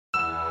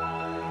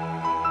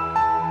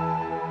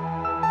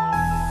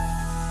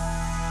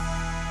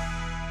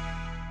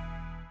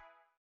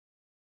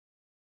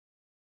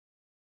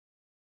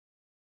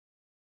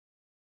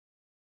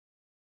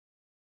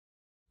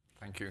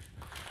Thank you.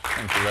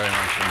 Thank you very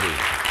much indeed.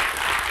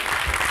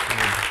 Let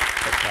me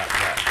put that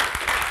there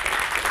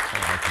so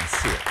I can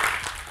see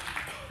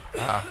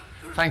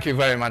it. Thank you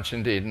very much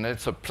indeed, and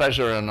it's a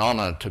pleasure and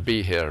honor to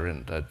be here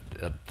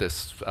at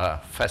this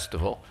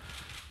festival.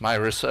 My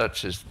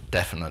research is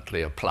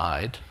definitely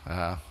applied.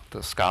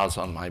 The scars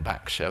on my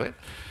back show it.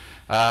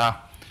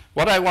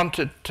 What I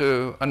wanted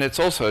to, and it's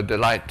also a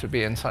delight to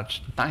be in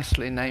such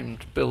nicely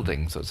named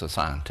buildings as a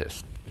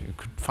scientist. You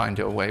could find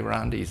your way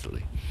around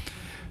easily.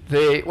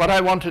 What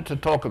I wanted to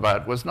talk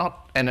about was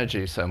not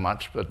energy so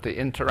much, but the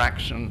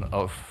interaction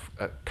of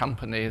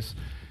companies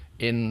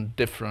in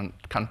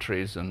different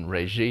countries and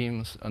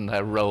regimes and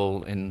their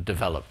role in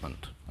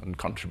development and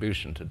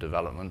contribution to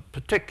development,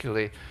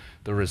 particularly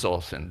the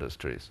resource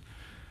industries,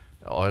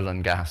 oil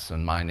and gas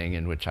and mining,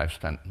 in which I've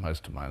spent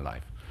most of my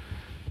life.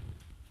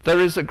 There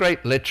is a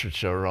great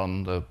literature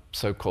on the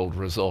so-called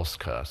resource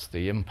curse,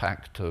 the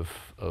impact of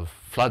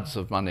floods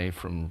of money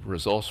from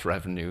resource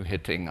revenue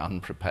hitting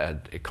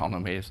unprepared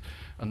economies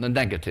and the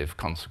negative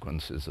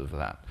consequences of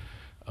that,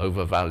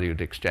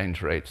 overvalued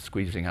exchange rates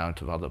squeezing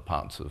out of other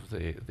parts of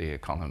the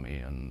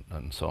economy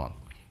and so on.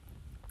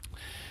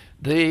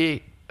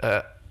 The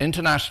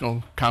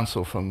International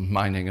Council for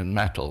Mining and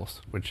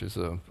Metals, which is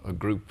a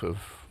group of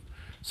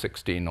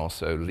 16 or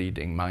so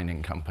leading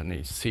mining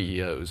companies,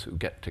 CEOs who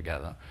get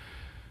together,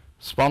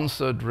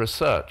 sponsored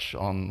research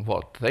on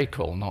what they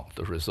call not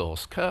the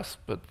resource curse,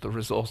 but the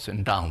resource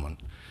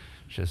endowment,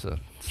 which is a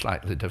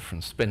slightly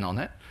different spin on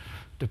it.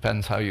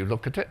 Depends how you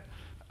look at it.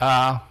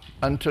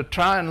 And to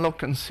try and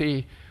look and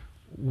see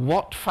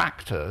what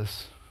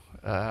factors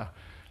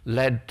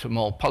led to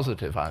more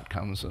positive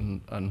outcomes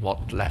and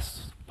what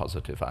less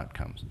positive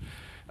outcomes.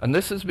 And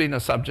this has been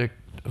a subject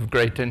of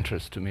great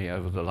interest to me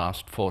over the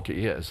last 40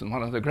 years. And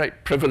one of the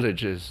great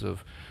privileges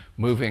of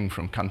moving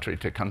from country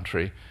to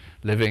country,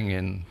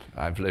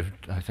 I've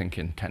lived, I think,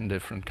 in 10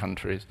 different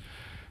countries,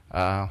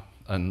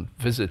 and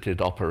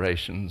visited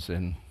operations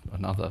in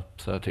another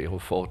 30 or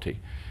 40,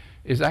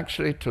 is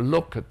actually to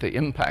look at the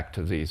impact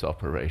of these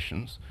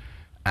operations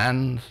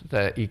and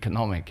their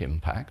economic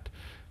impact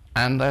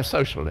and their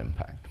social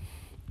impact.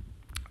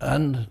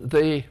 And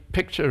the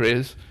picture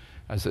is,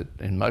 as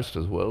in most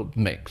of the world,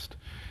 mixed.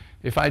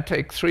 If I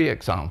take 3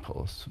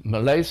 examples,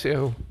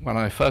 Malaysia, when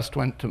I first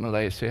went to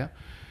Malaysia,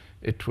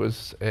 it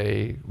was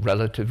a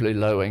relatively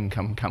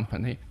low-income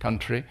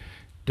country,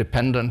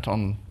 dependent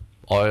on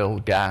oil,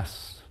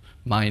 gas,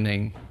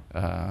 mining,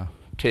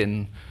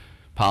 tin,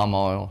 palm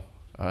oil,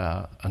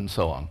 and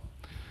so on.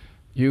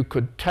 You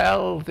could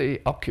tell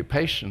the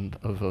occupation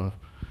of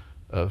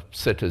a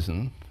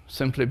citizen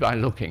simply by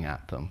looking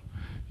at them.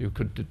 You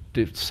could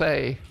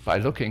say, by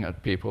looking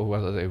at people,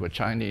 whether they were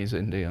Chinese,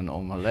 Indian,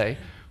 or Malay,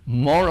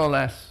 more or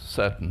less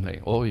certainly,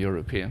 or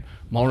European,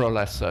 more or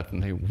less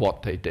certainly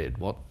what they did,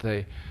 what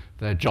their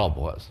job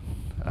was.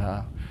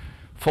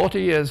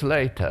 40 years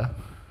later,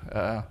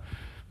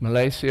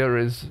 Malaysia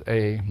is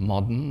a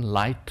modern,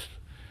 light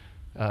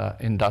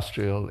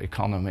industrial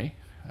economy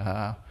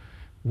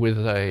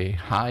with a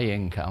high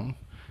income,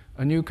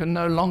 and you can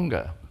no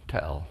longer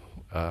tell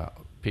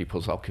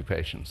people's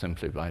occupation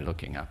simply by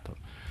looking at them,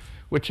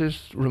 which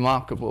is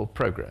remarkable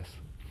progress.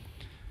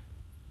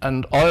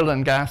 And oil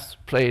and gas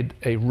played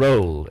a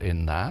role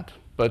in that,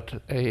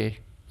 but a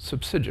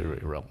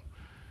subsidiary role.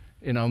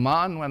 In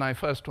Oman, when I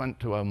first went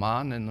to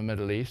Oman in the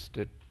Middle East,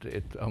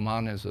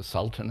 Oman is a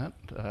sultanate,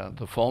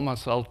 the former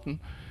sultan.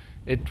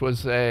 It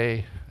was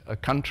a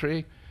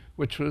country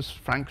which was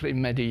frankly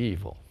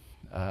medieval.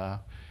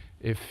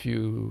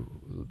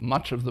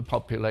 Much of the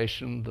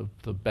population,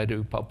 the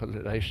Bedou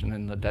population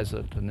in the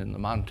desert and in the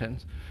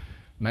mountains,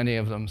 many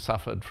of them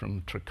suffered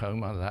from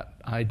trachoma, that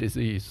eye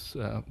disease,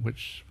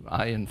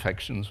 eye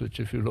infections, which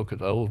if you look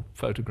at old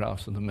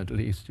photographs of the Middle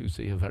East, you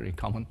see are very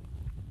common.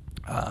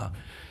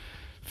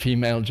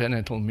 Female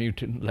genital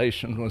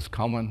mutilation was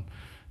common.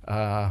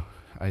 I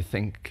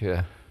think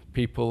the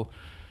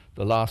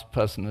last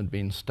person had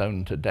been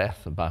stoned to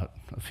death about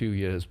a few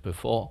years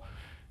before.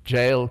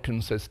 Jail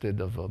consisted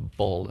of a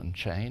ball and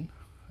chain,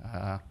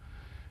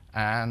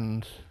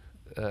 and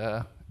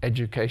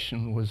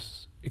education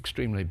was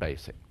extremely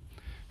basic.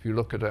 If you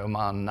look at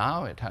Oman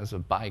now, it has a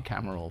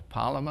bicameral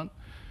parliament,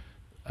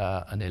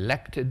 an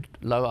elected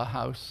lower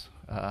house,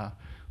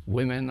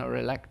 women are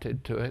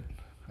elected to it,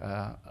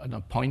 an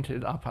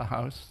appointed upper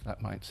house.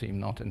 That might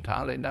seem not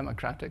entirely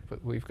democratic,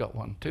 but we've got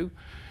one too.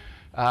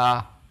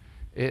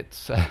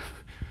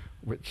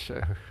 Which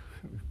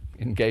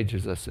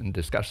engages us in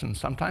discussions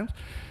sometimes.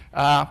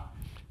 And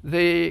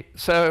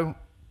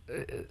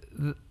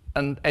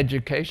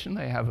education,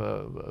 they have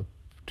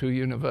 2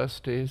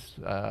 universities.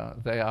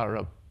 They are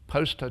a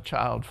poster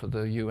child for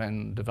the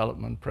UN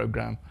Development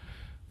Program,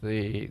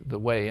 the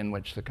way in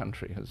which the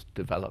country has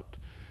developed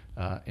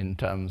in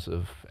terms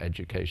of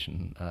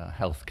education,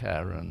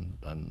 healthcare,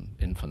 and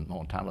infant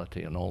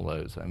mortality, and all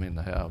those. I mean,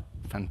 they are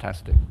a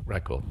fantastic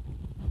record.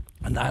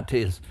 And that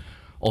is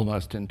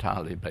almost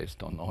entirely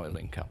based on oil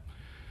income.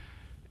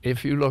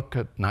 If you look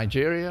at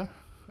Nigeria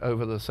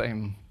over the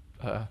same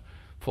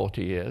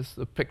 40 years,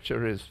 the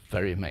picture is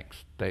very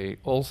mixed. They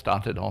all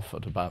started off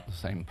at about the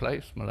same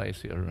place.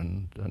 Malaysia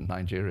and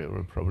Nigeria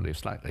were probably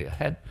slightly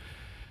ahead.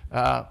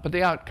 But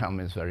the outcome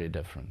is very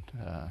different.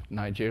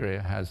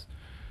 Nigeria has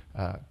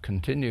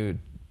continued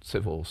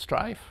civil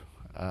strife,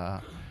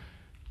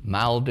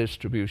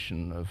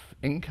 maldistribution of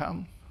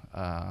income,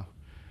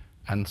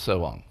 and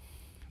so on.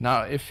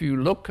 Now, if you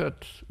look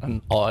at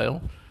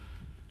oil,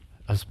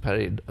 has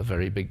played a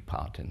very big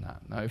part in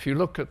that. Now, if you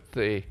look at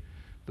the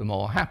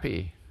more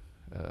happy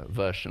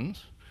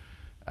versions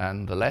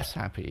and the less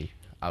happy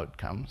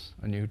outcomes,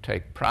 and you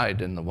take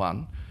pride in the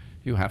one,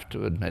 you have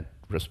to admit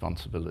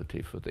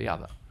responsibility for the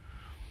other.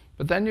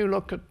 But then you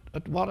look at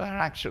what are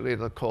actually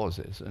the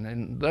causes, and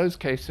in those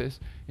cases,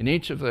 in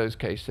each of those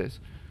cases,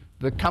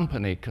 the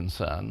company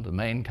concerned, the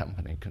main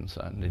company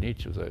concerned in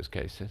each of those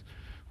cases,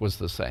 was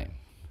the same.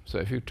 So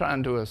if you try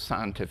and do a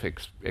scientific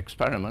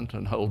experiment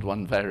and hold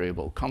one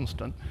variable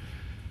constant,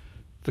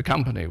 the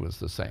company was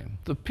the same.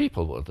 The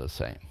people were the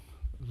same.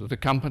 The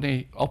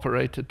company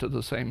operated to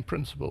the same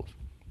principles.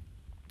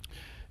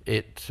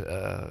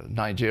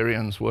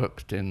 Nigerians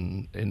worked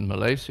in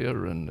Malaysia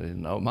and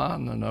in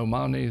Oman, and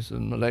Omanis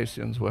and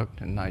Malaysians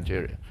worked in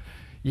Nigeria.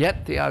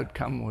 Yet the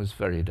outcome was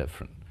very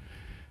different.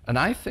 And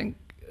I think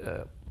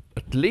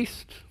at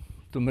least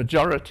the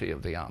majority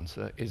of the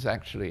answer is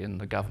actually in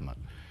the government.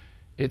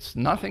 It's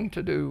nothing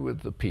to do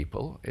with the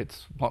people,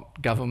 it's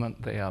what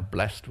government they are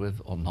blessed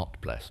with or not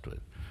blessed with.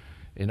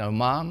 In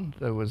Oman,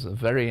 there was a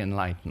very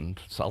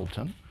enlightened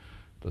sultan,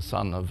 the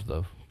son of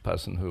the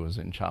person who was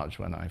in charge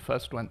when I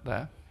first went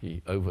there.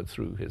 He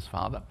overthrew his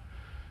father,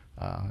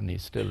 and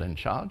he's still in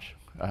charge.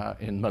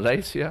 In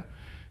Malaysia,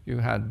 you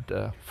had,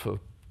 for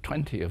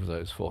 20 of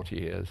those 40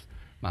 years,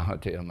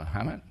 Mahathir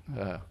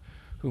Mohamad,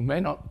 who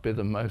may not be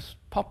the most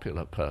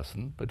popular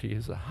person, but he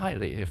is a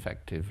highly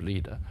effective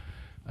leader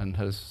and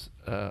has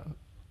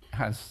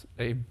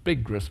a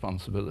big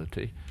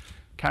responsibility,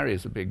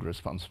 carries a big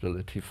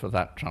responsibility for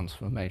that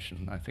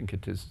transformation. I think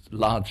it is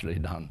largely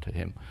down to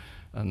him.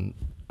 And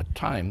at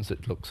times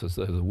it looks as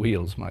though the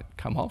wheels might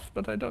come off,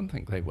 but I don't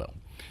think they will.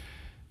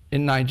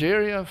 In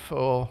Nigeria,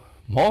 for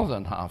more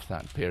than half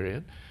that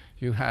period,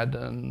 you had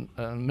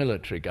a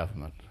military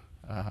government,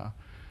 a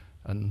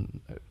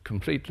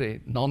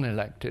completely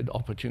non-elected,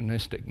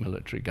 opportunistic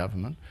military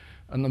government.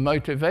 And the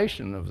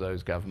motivation of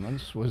those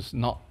governments was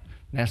not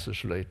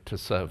necessarily to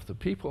serve the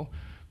people,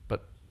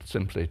 but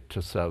simply to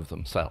serve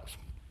themselves.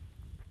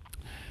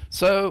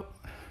 So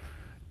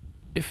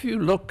if you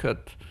look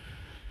at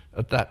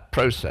that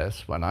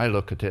process, when I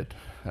look at it,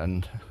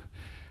 and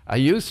I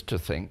used to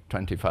think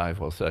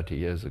 25 or 30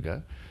 years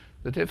ago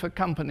that if a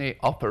company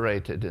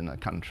operated in a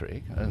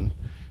country and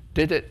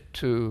did it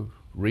to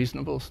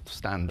reasonable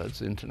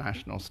standards,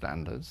 international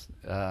standards,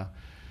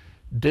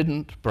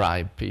 didn't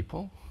bribe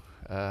people,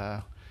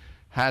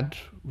 had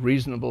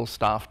reasonable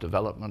staff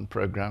development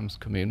programs,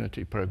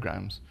 community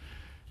programs,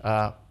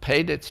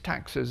 paid its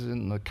taxes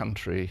in the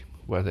country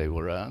where they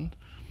were earned,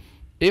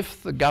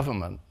 if the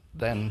government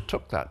then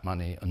took that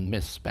money and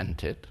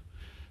misspent it,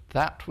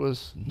 that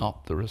was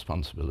not the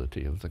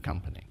responsibility of the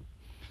company.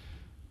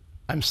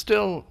 I'm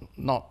still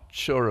not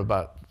sure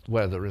about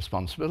where the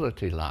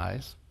responsibility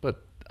lies,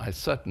 but I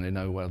certainly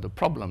know where the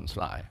problems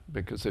lie,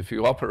 because if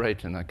you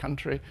operate in a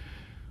country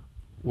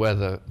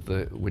where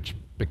which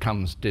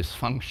becomes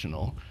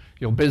dysfunctional,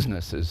 your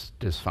business is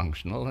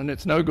dysfunctional, and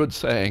it's no good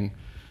saying,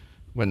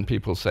 when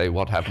people say,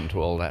 what happened to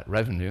all that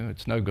revenue,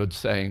 it's no good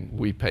saying,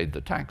 we paid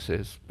the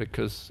taxes,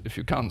 because if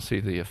you can't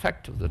see the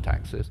effect of the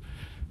taxes,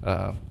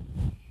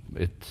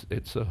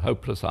 it's a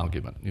hopeless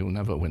argument. You'll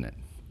never win it.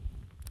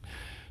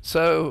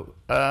 So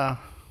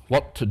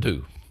what to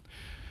do?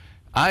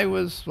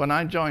 When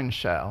I joined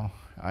Shell,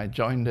 I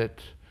joined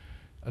it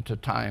at a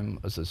time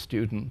as a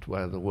student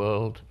where the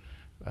world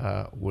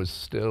was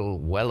still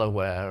well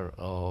aware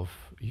of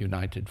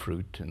United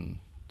Fruit in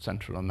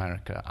Central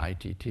America,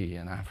 ITT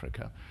in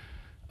Africa.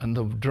 And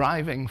the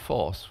driving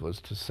force was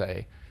to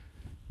say,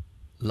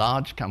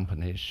 large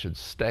companies should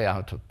stay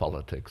out of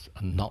politics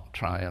and not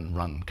try and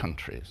run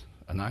countries.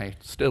 And I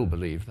still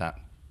believe that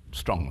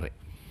strongly.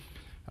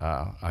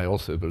 I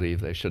also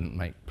believe they shouldn't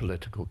make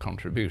political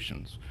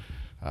contributions.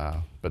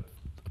 But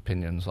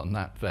opinions on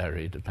that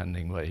vary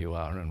depending where you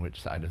are and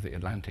which side of the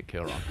Atlantic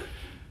you're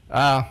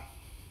on.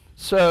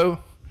 So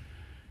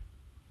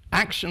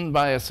action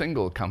by a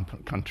single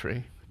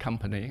company,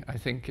 I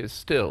think, is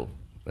still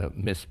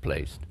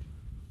misplaced.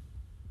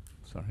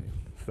 Sorry,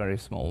 very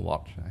small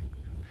watch.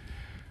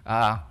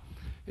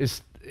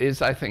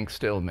 Is I think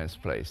still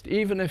misplaced.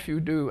 Even if you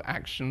do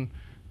action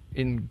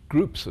in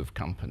groups of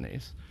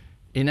companies,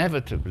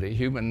 inevitably,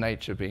 human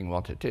nature being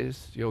what it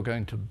is, you're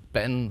going to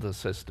bend the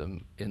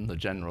system in the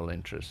general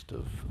interest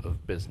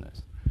of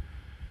business.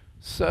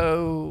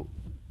 So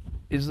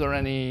is there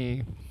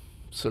any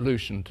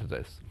solution to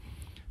this?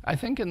 I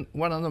think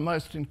one of the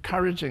most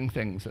encouraging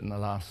things in the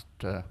last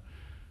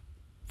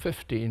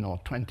 15 or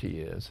 20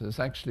 years has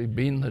actually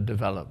been the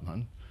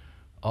development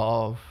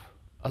of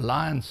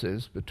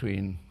alliances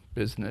between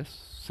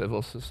business,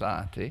 civil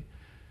society,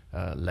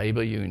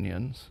 labor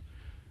unions,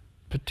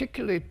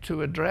 particularly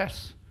to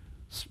address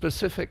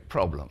specific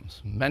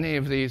problems. Many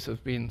of these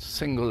have been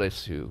single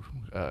issue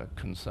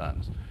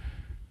concerns.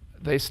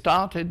 They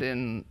started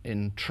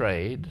in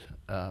trade,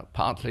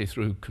 partly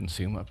through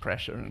consumer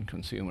pressure and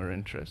consumer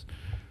interest,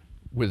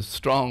 with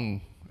strong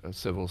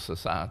civil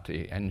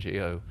society,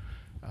 NGO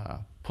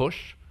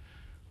push,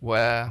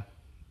 where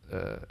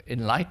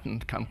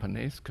enlightened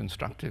companies,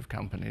 constructive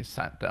companies,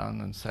 sat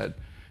down and said,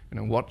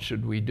 what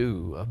should we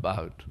do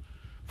about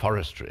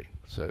forestry?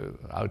 So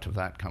out of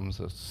that comes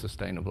a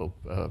sustainable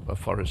a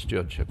Forest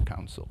Stewardship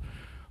Council,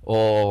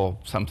 or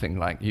something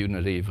like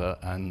Unilever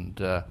and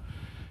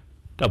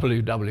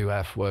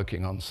WWF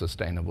working on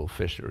sustainable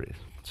fisheries.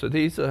 So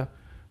these are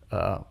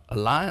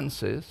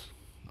alliances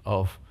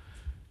of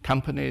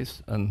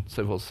companies and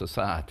civil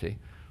society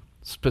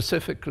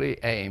specifically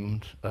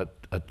aimed at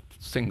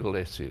single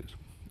issues.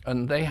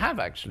 And they have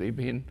actually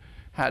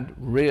had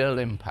real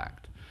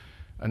impact.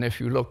 And if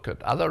you look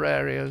at other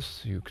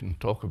areas, you can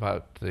talk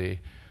about the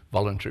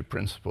Voluntary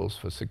Principles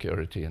for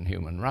Security and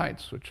Human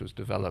Rights, which was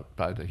developed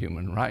by the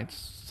human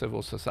rights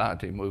civil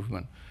society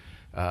movement,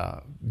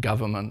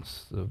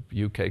 governments, the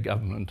UK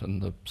government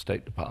and the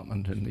State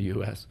Department in the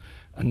US,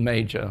 and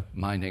major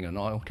mining and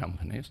oil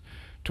companies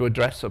to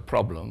address a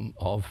problem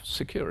of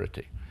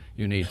security.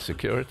 You need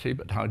security,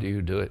 but how do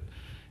you do it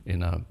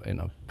in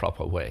a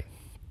proper way?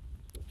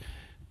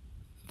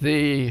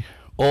 The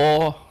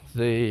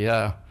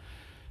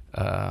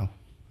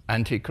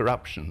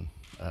anti-corruption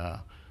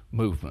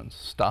movements,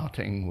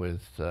 starting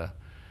with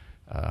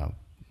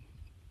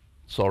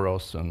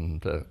Soros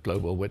and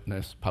Global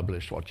Witness,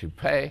 Publish What You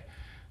Pay,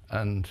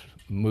 and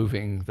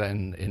moving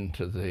then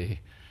into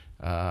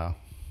a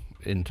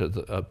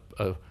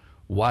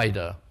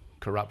wider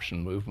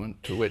corruption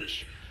movement to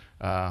which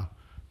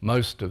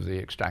most of the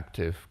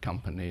extractive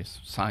companies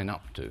sign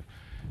up to,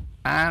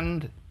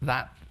 and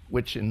that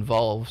which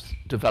involves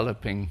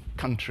developing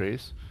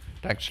countries.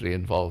 It actually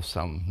involves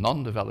some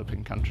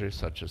non-developing countries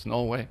such as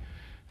Norway,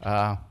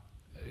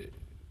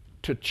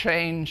 to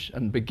change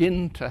and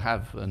begin to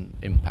have an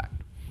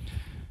impact.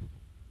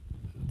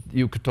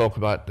 You could talk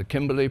about the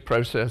Kimberley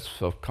process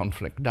for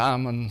conflict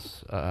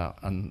diamonds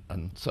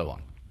and so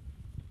on.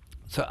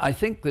 So I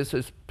think this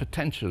is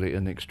potentially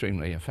an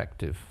extremely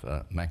effective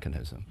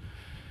mechanism.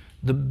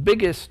 The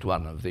biggest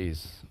one of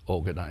these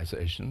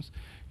organizations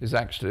is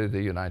actually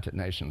the United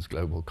Nations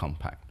Global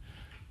Compact,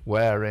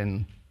 where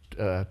in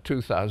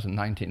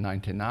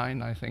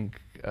 1999, I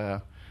think,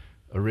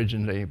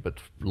 originally, but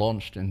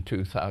launched in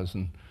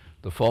 2000,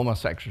 the former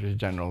Secretary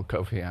General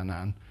Kofi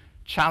Annan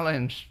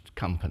challenged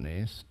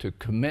companies to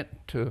commit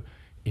to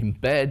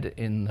embed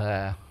in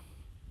their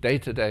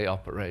day-to-day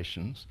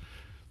operations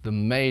the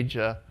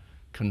major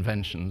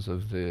conventions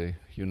of the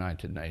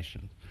United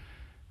Nations,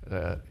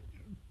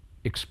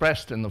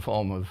 expressed in the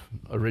form of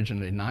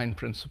originally 9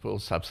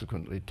 principles,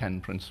 subsequently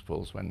 10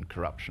 principles when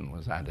corruption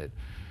was added.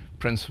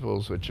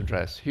 Principles which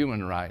address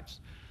human rights,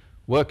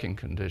 working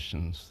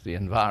conditions, the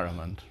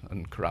environment,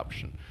 and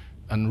corruption,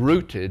 and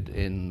rooted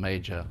in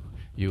major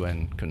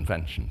UN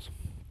conventions.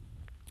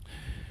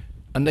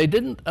 And they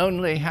didn't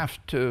only have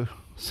to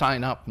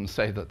sign up and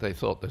say that they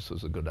thought this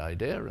was a good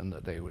idea and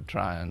that they would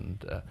try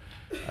and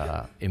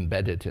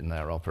embed it in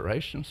their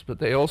operations, but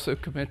they also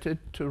committed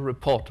to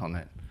report on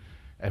it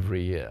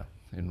every year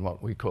in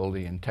what we call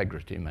the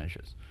integrity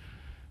measures.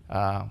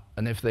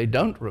 And if they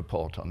don't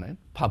report on it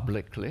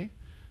publicly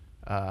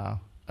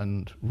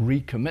and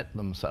recommit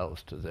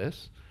themselves to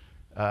this,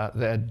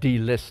 they're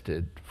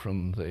delisted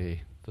from the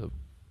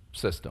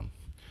system.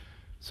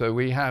 So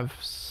we have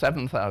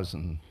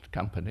 7,000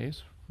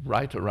 companies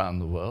right around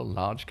the world,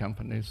 large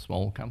companies,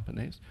 small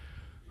companies,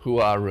 who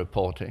are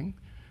reporting.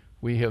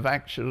 We have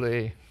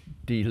actually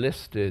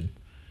delisted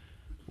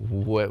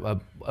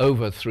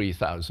over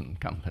 3,000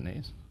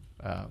 companies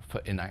for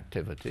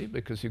inactivity,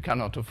 because you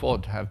cannot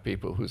afford to have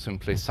people who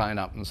simply sign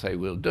up and say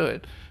we'll do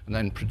it and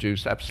then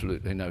produce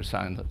absolutely no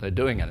sign that they're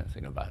doing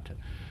anything about it.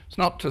 It's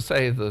not to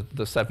say that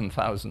the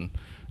 7,000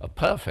 are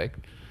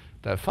perfect.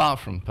 They're far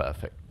from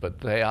perfect,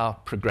 but they are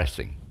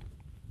progressing.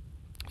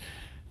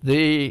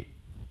 A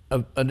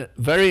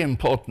very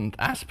important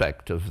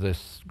aspect of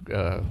this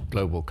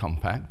global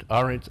compact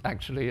are its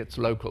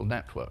local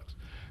networks.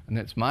 And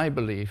it's my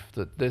belief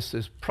that this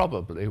is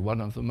probably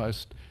one of the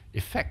most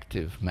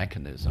effective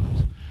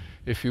mechanisms.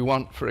 If you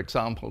want, for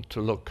example,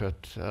 to look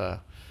at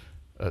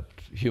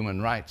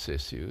human rights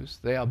issues,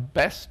 they are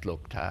best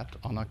looked at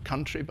on a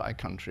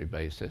country-by-country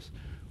basis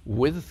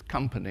with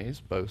companies,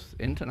 both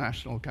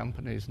international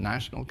companies,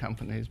 national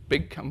companies,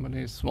 big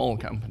companies, small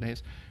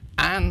companies,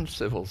 and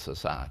civil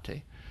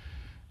society,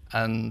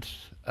 and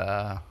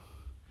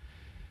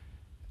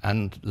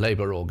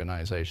labor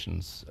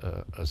organizations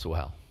as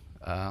well.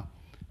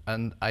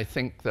 And I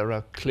think there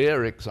are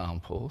clear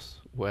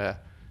examples where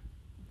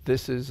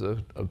this is a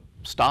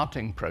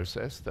starting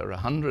process. There are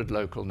 100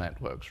 local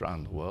networks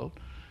around the world,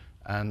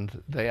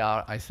 and they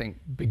are, I think,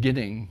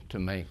 beginning to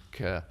make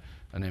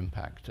an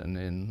impact.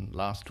 And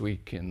last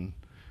week, 10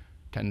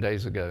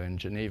 days ago in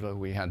Geneva,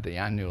 we had the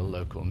annual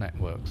local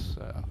networks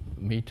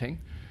meeting,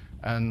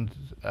 And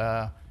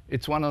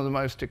it's one of the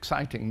most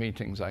exciting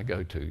meetings I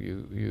go to.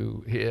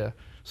 You hear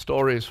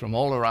stories from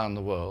all around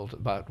the world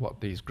about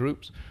what these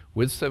groups,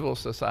 with civil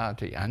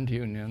society and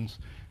unions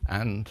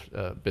and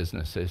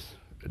businesses,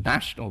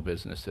 national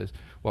businesses,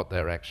 what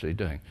they're actually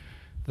doing.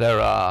 There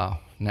are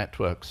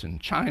networks in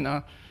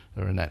China.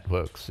 There are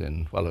networks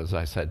in, well, as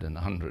I said, in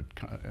 100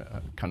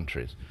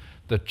 countries.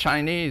 The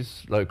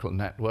Chinese local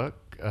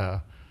network,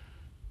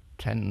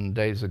 10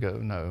 days ago,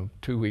 no,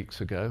 2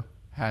 weeks ago,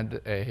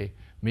 had a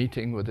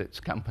meeting with its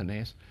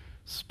companies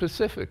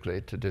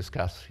specifically to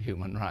discuss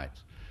human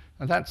rights.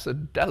 And that's a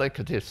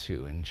delicate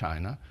issue in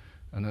China.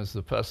 And as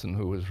the person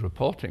who was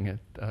reporting it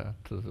to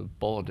the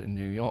board in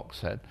New York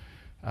said,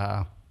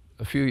 a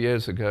few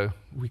years ago,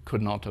 we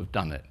could not have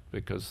done it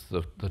because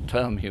the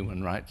term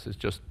human rights is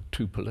just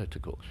too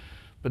political.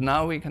 But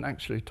now we can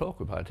actually talk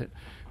about it.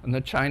 And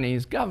the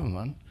Chinese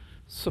government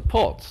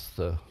supports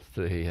the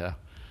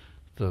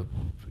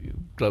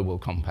Global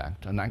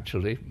Compact and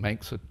actually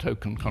makes a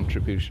token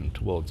contribution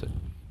towards it.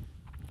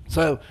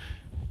 So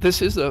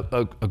this is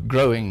a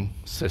growing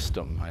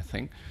system, I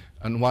think,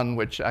 and one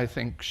which I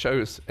think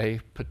shows a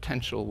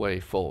potential way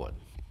forward.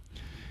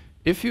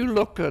 If you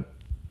look at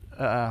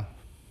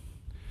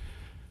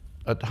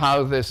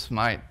how this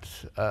might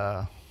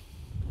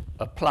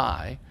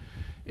apply,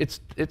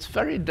 it's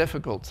very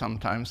difficult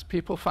sometimes.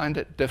 People find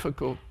it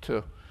difficult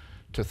to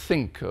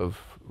think of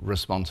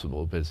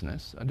responsible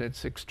business, and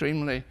it's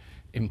extremely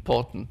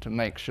important to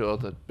make sure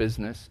that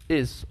business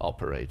is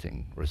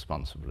operating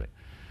responsibly.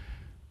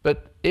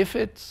 But if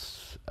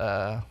it's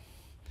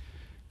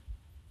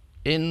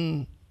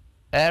in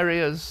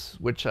areas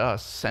which are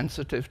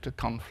sensitive to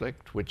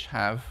conflict, which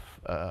have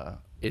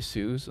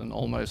issues, and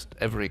almost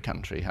every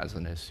country has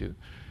an issue,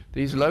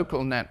 these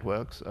local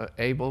networks are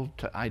able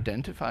to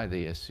identify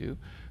the issue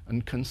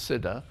and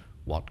consider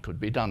what could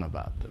be done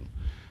about them.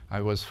 I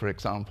was, for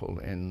example,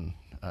 in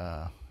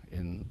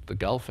the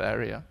Gulf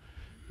area,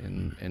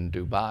 in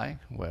Dubai,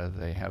 where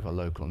they have a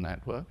local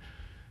network,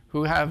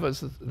 who have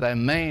as their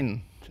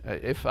main,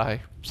 if I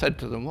said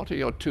to them, what are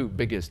your two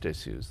biggest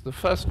issues? The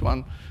first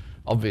one,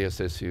 obvious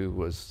issue,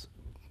 was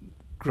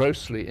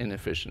grossly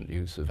inefficient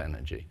use of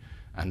energy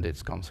and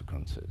its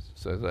consequences.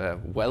 So they're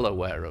well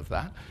aware of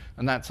that,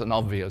 and that's an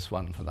obvious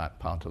one for that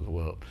part of the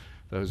world.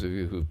 Those of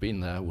you who've been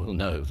there will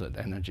know that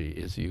energy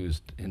is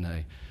used in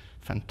a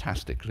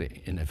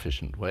fantastically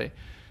inefficient way.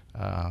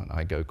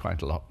 I go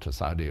quite a lot to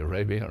Saudi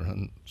Arabia,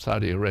 and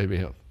Saudi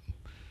Arabia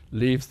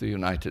leaves the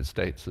United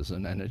States as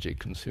an energy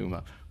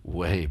consumer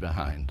way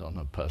behind on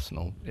a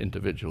personal,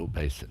 individual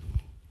basis.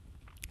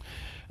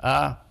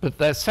 But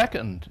their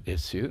second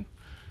issue,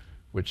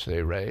 which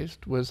they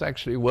raised, was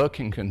actually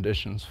working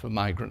conditions for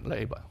migrant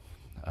labor.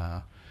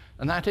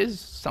 And that is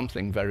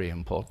something very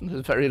important.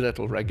 There's very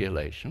little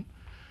regulation.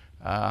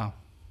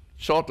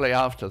 Shortly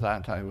after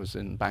that, I was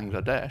in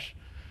Bangladesh,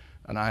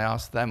 and I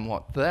asked them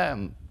what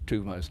their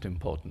two most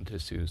important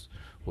issues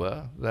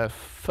were. Their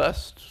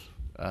first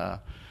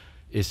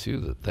issue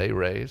that they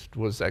raised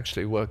was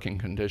actually working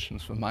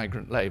conditions for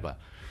migrant labor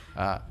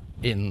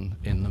in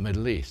the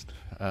Middle East.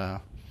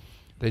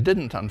 They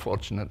didn't,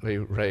 unfortunately,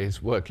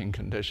 raise working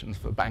conditions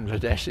for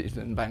Bangladeshis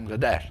in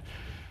Bangladesh.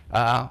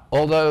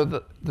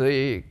 Although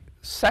the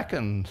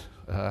second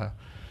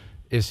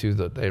issue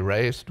that they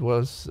raised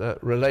was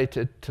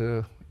related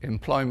to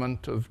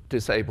employment of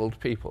disabled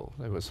people.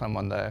 There was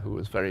someone there who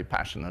was very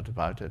passionate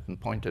about it and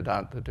pointed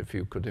out that if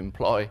you could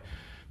employ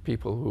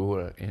people who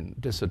were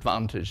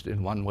disadvantaged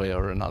in one way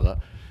or another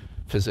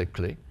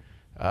physically,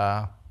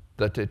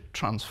 that it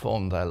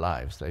transformed their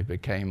lives. They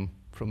became,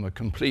 from a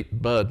complete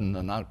burden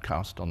and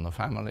outcast on the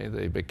family,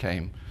 they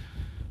became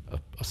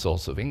a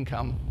source of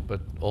income,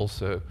 but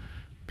also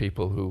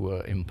people who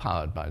were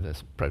empowered by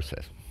this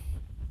process.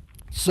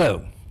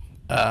 So,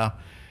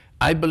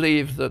 I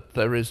believe that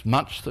there is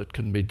much that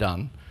can be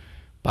done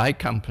by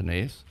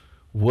companies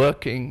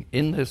working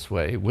in this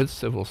way with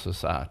civil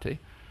society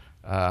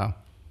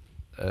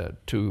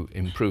to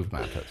improve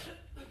matters.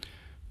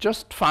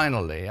 Just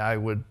finally, I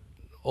would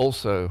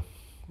also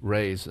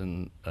raise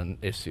an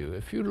issue.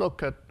 If you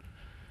look at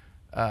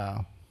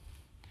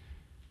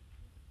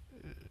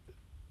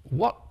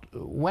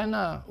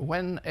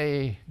when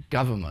a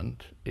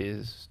government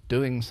is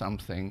doing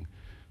something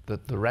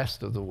that the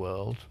rest of the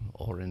world,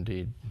 or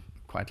indeed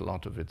quite a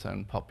lot of its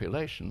own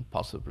population,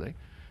 possibly,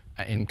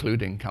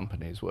 including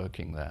companies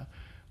working there,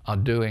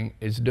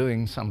 is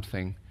doing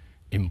something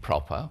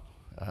improper.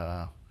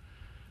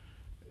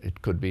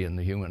 It could be in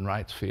the human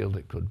rights field,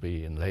 it could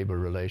be in labor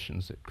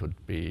relations, it could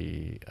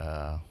be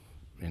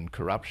in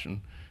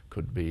corruption,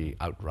 could be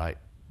outright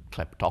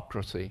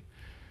kleptocracy.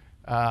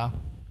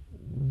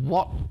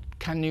 What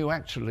can you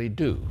actually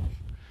do?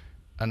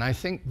 And I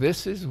think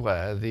this is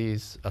where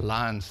these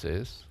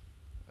alliances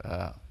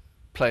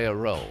play a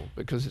role,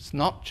 because it's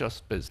not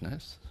just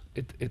business,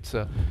 it's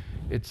a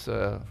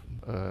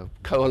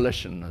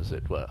coalition, as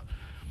it were.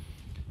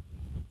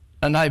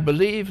 And I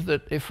believe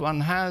that if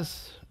one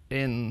has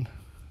in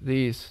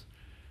these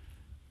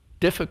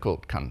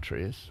difficult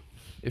countries,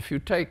 if you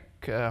take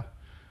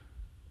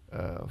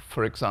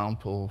for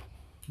example,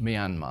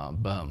 Myanmar,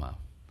 Burma.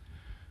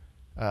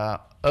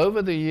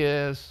 Over the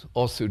years,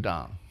 or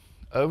Sudan,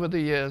 over the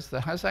years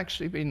there has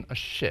actually been a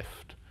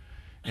shift.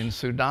 In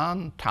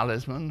Sudan,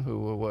 Talisman, who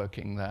were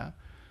working there,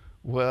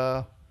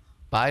 were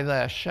by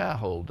their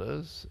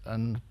shareholders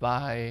and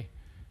by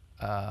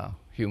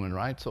human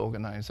rights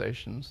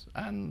organizations,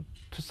 and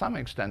to some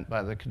extent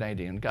by the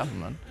Canadian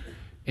government,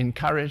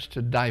 encouraged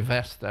to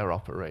divest their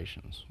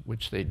operations,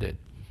 which they did.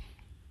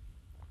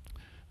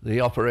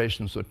 The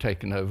operations were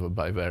taken over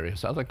by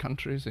various other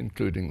countries,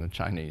 including the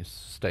Chinese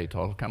state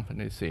oil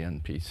company,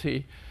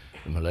 CNPC,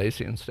 the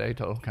Malaysian state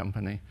oil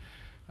company,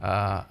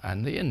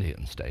 and the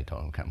Indian state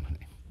oil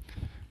company.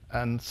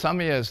 And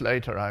some years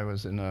later, I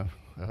was in a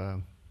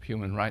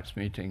human rights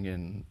meeting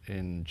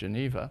in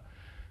Geneva,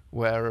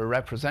 where a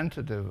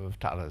representative of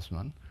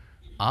Talisman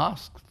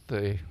asked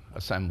the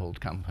assembled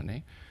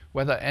company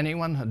whether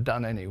anyone had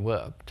done any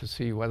work to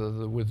see whether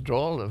the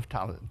withdrawal of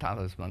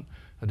Talisman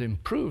had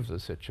improved the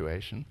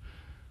situation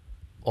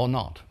or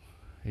not.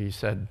 He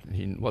said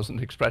he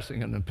wasn't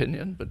expressing an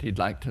opinion, but he'd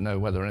like to know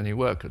whether any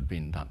work had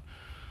been done.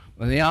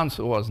 And the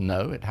answer was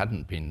no, it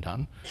hadn't been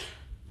done.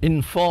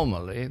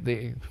 Informally,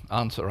 the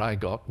answer I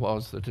got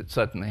was that it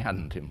certainly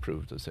hadn't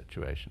improved the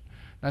situation.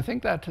 And I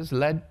think that has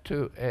led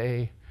to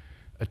a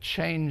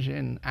change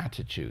in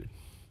attitude,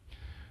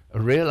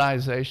 a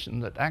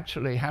realization that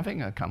actually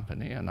having a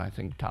company, and I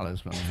think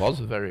Talisman was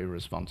a very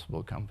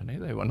responsible company,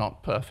 they were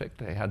not perfect,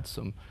 they had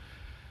some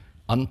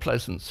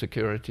unpleasant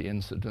security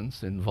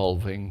incidents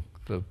involving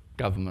the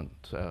government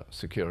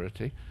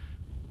security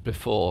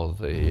before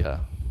the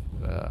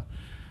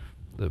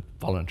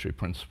voluntary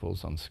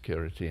principles on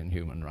security and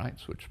human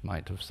rights, which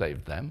might have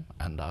saved them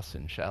and us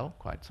in Shell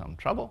quite some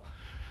trouble.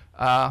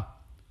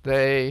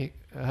 They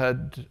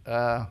had,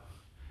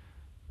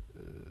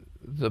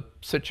 the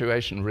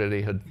situation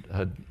really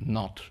had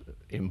not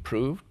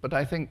improved, but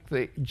I think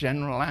the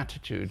general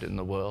attitude in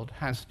the world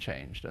has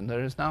changed, and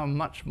there is now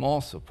much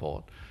more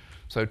support.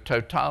 So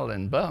Total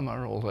in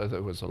Burma, although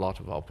there was a lot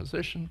of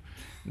opposition,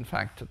 in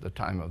fact, at the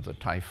time of the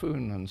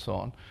typhoon and so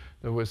on,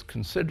 there was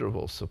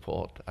considerable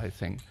support, I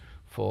think,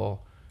 for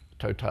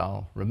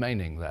Total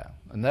remaining there.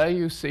 And there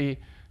you see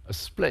a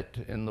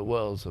split in the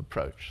world's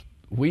approach.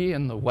 We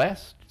in the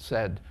West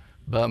said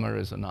Burma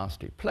is a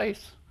nasty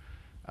place,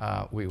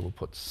 we will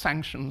put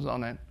sanctions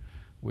on it,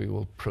 we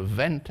will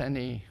prevent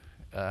any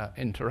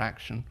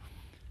interaction.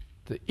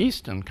 The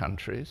Eastern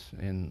countries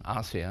in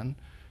ASEAN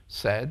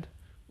said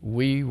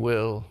we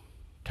will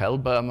tell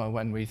Burma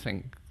when we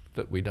think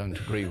that we don't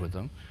agree with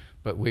them,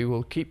 but we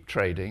will keep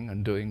trading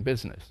and doing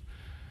business.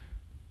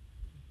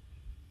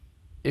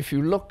 If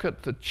you look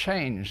at the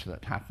change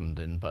that happened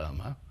in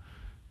Burma,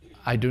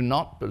 I do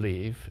not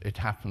believe it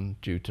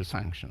happened due to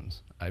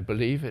sanctions. I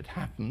believe it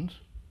happened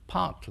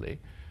partly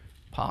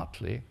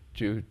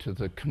due to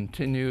the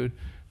continued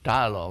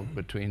dialogue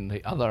between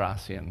the other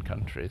ASEAN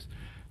countries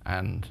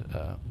and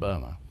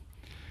Burma.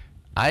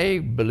 I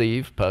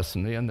believe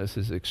personally, and this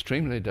is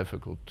extremely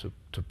difficult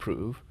to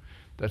prove,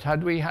 that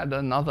had we had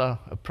another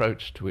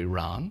approach to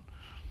Iran,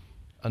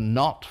 and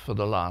not for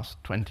the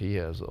last 20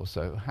 years or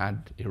so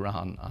had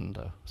Iran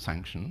under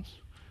sanctions,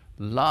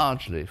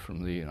 largely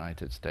from the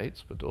United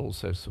States, but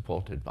also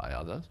supported by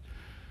others,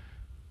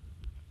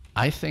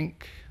 I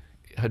think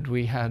had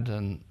we had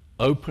an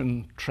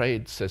open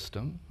trade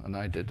system, and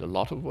I did a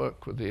lot of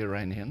work with the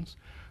Iranians,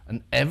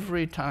 and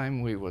every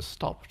time we were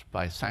stopped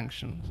by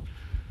sanctions,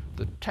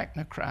 the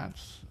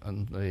technocrats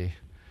and the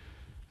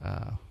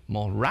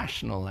more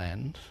rational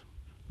end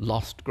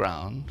lost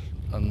ground,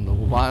 and the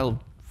wild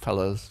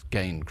fellows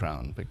gained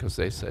ground, because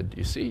they said,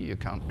 you see, you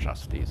can't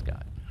trust these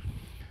guys.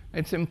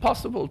 It's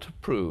impossible to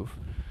prove,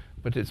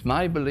 but it's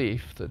my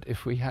belief that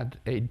if we had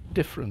a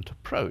different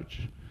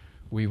approach,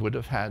 we would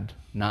have had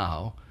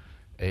now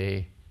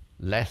a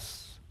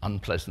less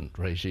unpleasant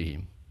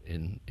regime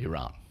in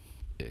Iran.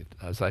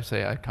 As I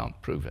say, I can't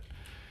prove it.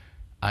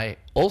 I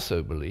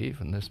also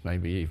believe, and this may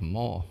be even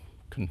more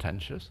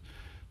contentious,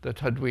 that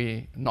had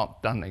we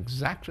not done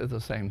exactly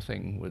the same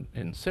thing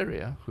in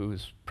Syria,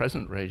 whose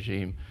present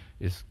regime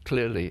is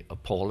clearly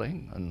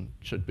appalling and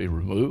should be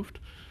removed,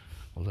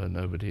 although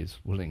nobody is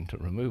willing to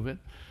remove it,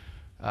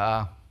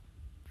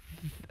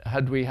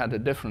 had we had a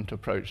different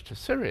approach to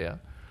Syria,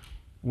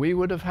 we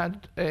would have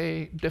had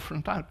a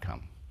different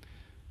outcome.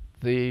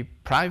 The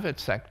private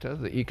sector,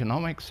 the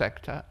economic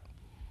sector,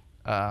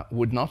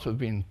 would not have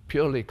been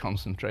purely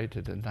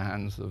concentrated in the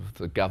hands of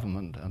the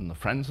government and the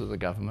friends of the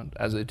government,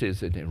 as it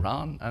is in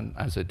Iran and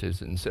as it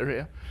is in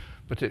Syria,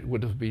 but it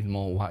would have been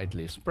more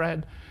widely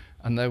spread,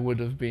 and there would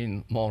have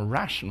been more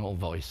rational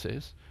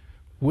voices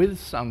with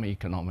some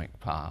economic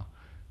power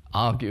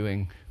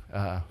arguing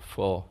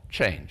for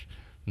change.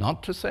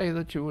 Not to say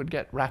that you would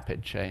get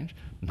rapid change,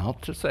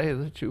 not to say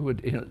that you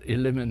would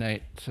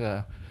eliminate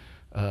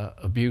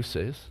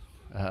abuses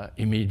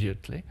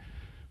immediately,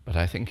 but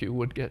I think you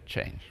would get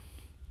change.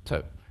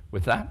 So,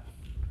 with that,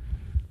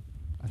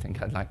 I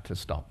think I'd like to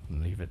stop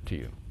and leave it to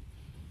you.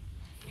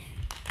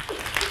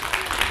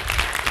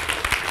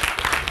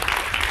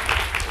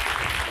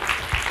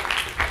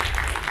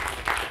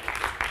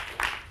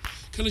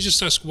 Can I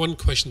just ask one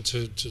question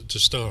to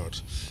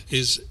start?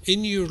 Is,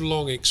 in your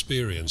long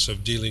experience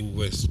of dealing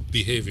with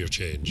behaviour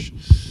change,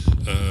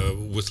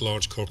 with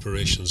large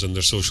corporations and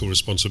their social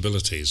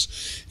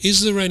responsibilities, is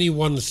there any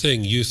one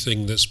thing you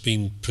think that's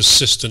been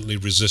persistently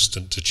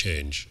resistant to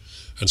change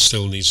and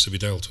still needs to be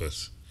dealt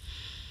with?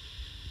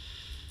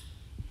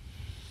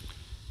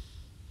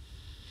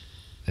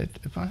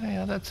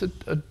 Yeah, that's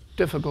a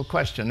difficult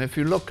question. If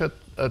you look at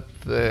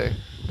the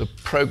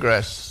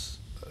progress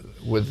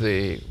with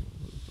the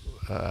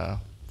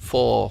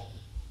 4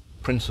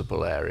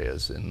 principal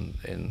areas in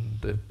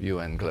the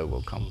UN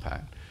Global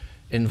Compact,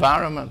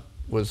 environment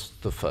was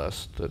the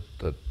first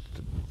that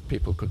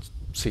people could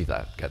see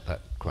that, get that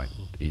quite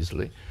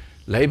easily.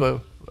 Labour,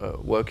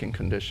 working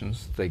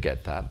conditions, they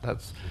get that.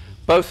 That's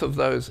both of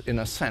those, in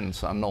a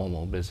sense, are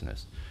normal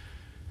business.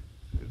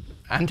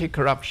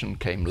 Anti-corruption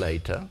came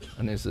later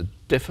and is a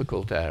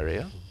difficult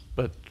area,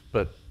 but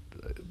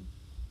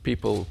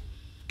people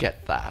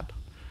get that.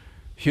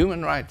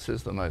 Human rights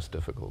is the most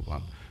difficult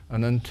one.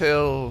 And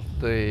until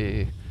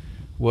the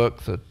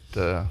work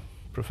that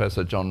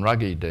Professor John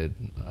Ruggie did,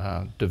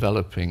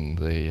 developing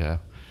the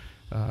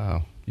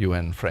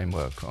UN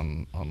framework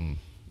on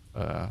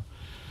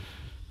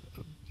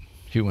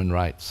human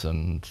rights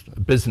and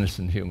business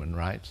and human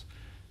rights,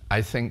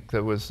 I think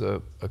there was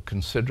a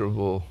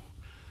considerable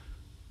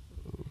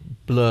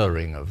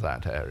blurring of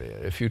that area.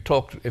 If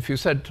you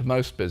said to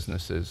most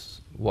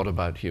businesses, what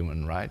about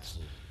human rights?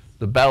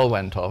 The bell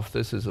went off.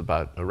 This is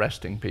about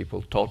arresting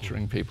people,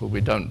 torturing people.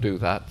 We don't do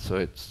that,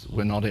 so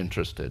we're not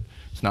interested.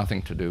 It's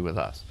nothing to do with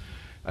us.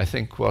 I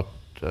think what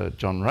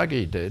John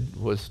Ruggie did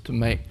was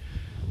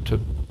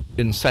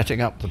in setting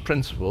up the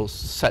principles,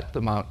 set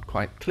them out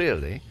quite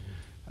clearly,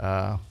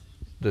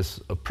 this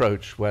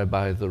approach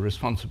whereby the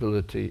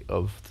responsibility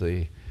of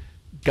the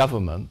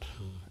government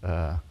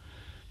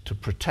to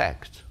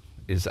protect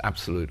is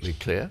absolutely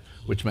clear,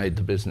 which made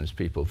the business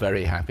people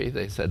very happy.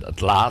 They said,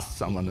 at last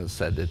someone has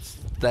said it's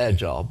their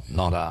job,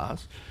 not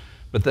ours.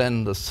 But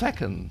then the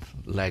second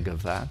leg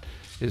of that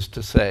is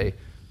to say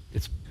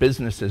it's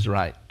business's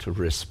right to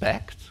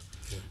respect,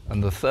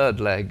 and the third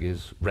leg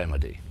is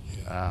remedy.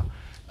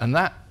 And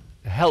that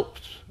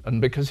helped, and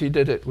because he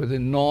did it with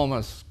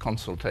enormous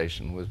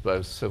consultation with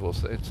both civil,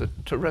 it's a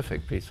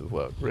terrific piece of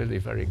work, really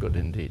very good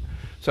indeed.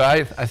 So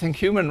I think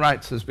human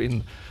rights has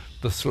been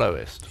the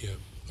slowest.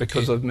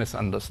 Because of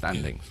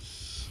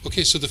misunderstandings. Yeah.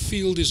 Okay, so the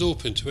field is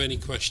open to any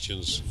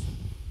questions.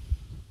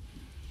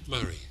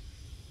 Mary.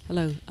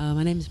 Hello,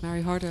 my name is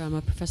Mary Harder. I'm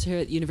a professor here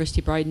at the University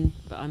of Brighton,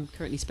 but I'm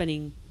currently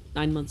spending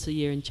 9 months a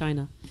year in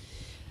China.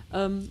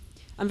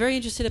 I'm very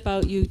interested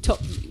about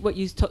what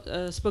you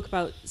spoke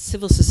about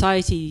civil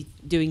society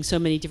doing so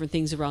many different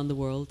things around the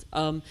world.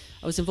 I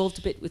was involved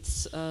a bit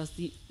with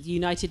the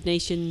United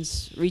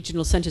Nations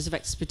Regional Centres of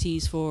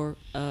Expertise for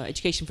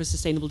Education for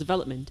Sustainable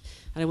Development,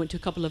 and I went to a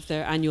couple of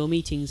their annual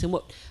meetings. And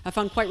what I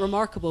found quite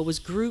remarkable was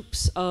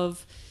groups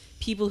of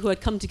people who had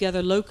come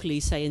together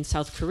locally, say in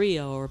South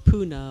Korea or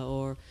Pune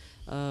or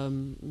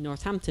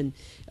Northampton,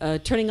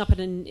 turning up at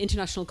an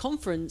international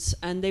conference,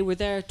 and they were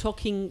there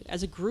talking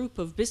as a group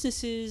of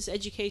businesses,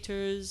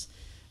 educators,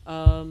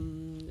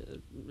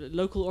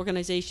 local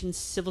organizations,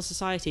 civil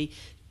society,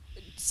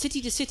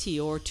 city to city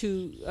or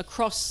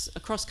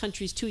across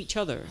countries to each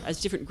other as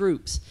different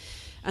groups.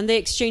 And they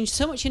exchanged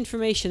so much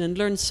information and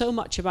learned so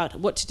much about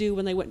what to do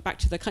when they went back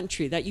to their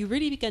country that you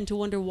really began to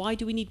wonder, why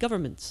do we need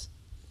governments?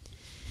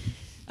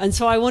 And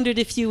so I wondered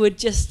if you would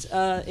just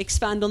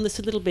expand on this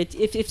a little bit.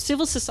 If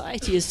civil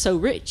society is so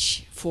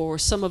rich for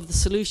some of the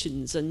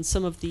solutions and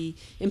some of the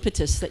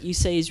impetus that you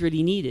say is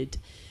really needed,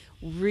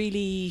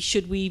 really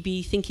should we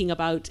be thinking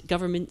about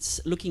governments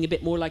looking a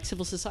bit more like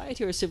civil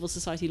society, or civil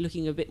society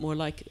looking a bit more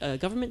like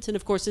governments? And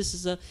of course this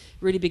is a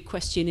really big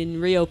question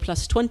in Rio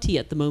Plus 20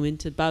 at the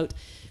moment about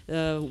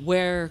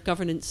where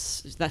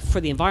governance, that for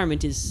the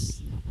environment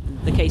is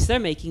the case they're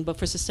making, but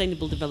for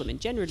sustainable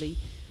development generally,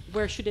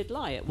 where should it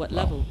lie, at what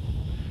level?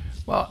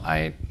 Well,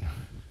 I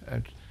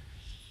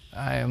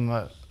am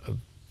a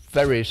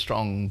very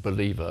strong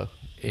believer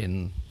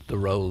in the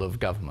role of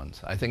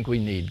governments. I think we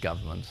need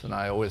governments, and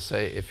I always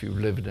say if you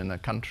lived in a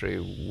country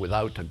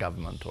without a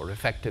government, or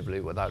effectively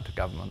without a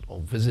government, or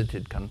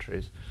visited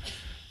countries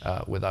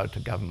without a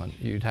government,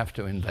 you'd have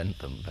to invent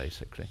them,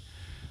 basically.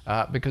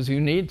 Because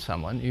you need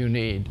someone, you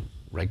need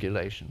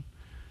regulation,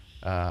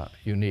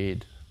 you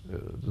need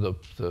the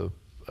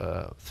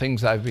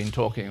things I've been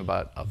talking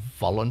about are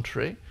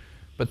voluntary,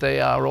 but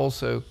they are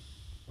also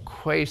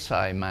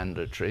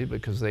quasi-mandatory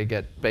because they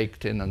get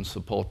baked in and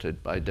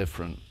supported by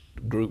different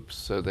groups,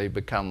 so they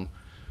become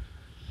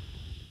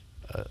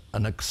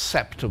an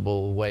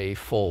acceptable way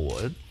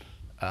forward.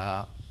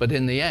 But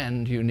in the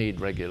end, you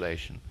need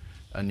regulation,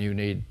 and you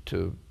need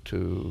to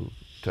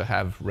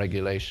have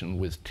regulation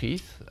with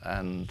teeth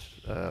and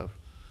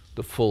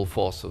the full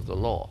force of the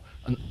law.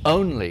 And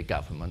only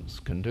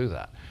governments can do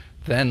that.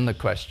 Then the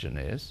question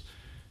is,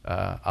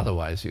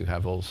 otherwise you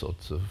have all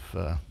sorts of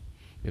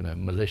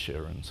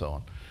militia and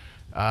so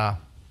on.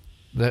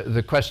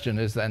 The question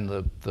is then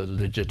the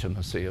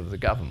legitimacy of the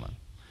government.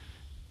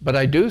 But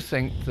I do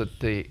think that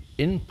the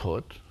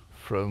input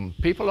from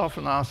people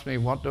often ask me,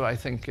 what do I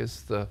think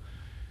is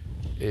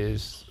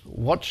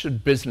what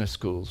should business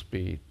schools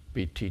be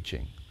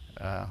teaching,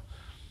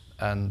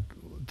 and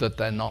that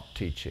they're not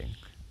teaching.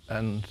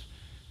 And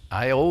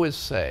I always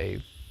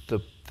say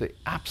the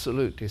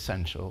absolute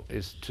essential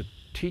is to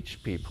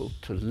teach people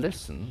to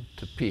listen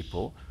to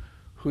people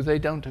who they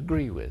don't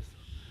agree with,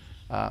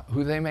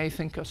 who they may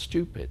think are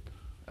stupid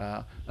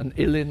and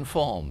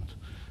ill-informed.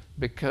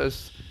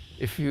 Because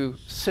if you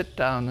sit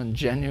down and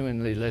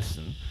genuinely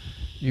listen,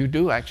 you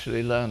do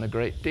actually learn a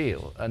great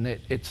deal. And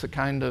it's a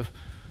kind of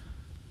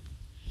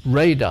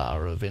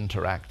radar of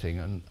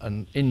interacting.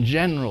 And in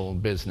general,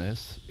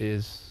 business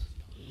is,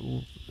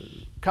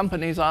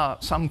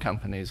 some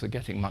companies are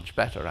getting much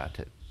better at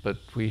it, but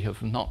we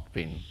have not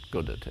been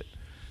good at it.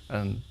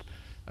 And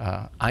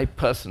I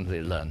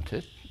personally learnt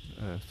it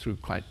through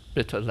quite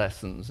bitter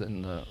lessons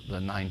in the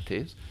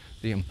 90s,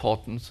 the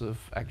importance of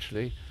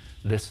actually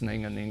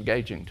listening and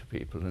engaging to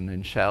people. And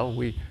in Shell,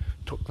 we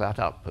took that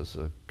up as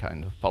a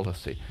kind of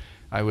policy.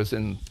 I was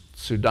in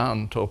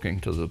Sudan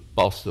talking to the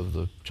boss of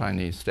the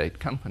Chinese state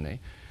company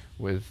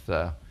with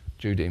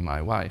Judy,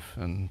 my wife,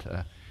 and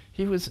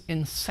he was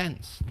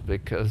incensed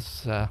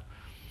because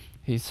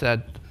he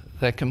said,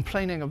 they're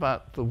complaining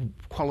about the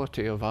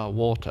quality of our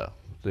water,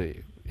 the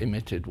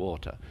emitted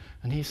water.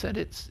 And he said,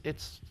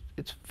 it's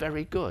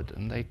very good,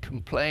 and they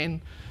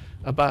complain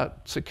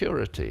about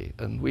security,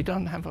 and we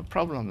don't have a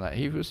problem there.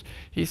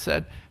 He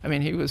said, I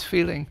mean, he was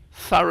feeling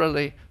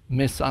thoroughly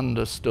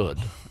misunderstood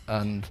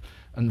and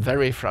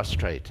very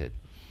frustrated.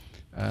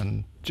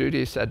 And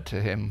Judy said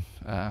to him,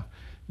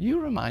 you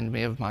remind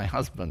me of my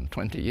husband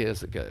 20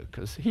 years ago,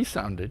 because he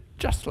sounded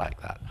just like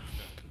that.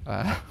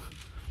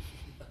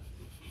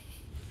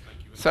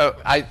 So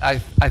I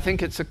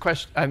think it's a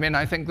question. I mean,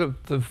 I think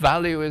the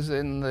value is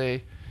in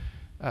the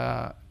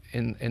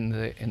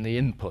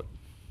input.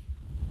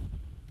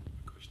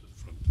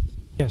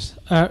 Yes,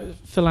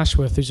 Phil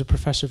Ashworth, who's a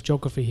professor of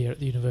geography here at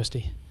the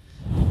university.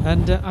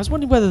 And I was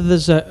wondering whether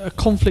there's a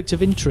conflict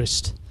of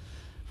interest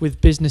with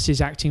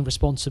businesses acting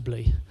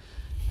responsibly.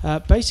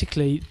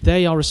 Basically,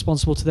 they are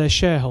responsible to their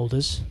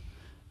shareholders,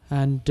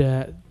 and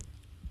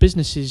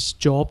businesses'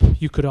 job,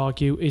 you could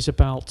argue, is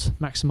about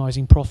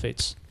maximising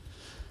profits.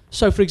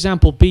 So, for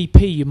example,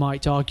 BP, you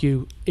might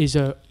argue,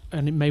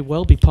 and it may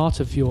well be part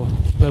of your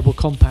Global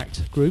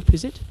Compact group,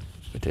 is it?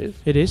 It is.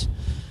 It is.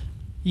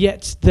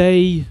 Yet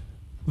they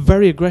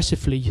very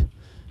aggressively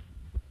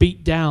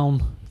beat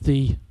down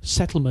the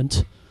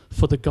settlement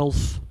for the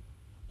Gulf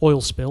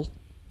oil spill,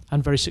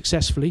 and very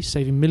successfully,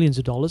 saving millions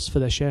of dollars for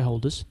their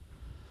shareholders.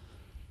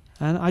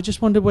 And I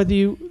just wonder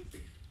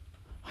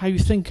how you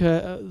think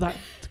that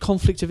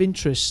conflict of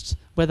interest,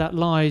 where that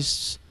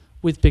lies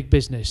with big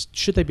business.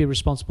 Should they be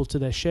responsible to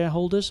their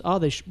shareholders? Are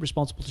they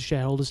responsible to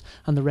shareholders,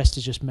 and the rest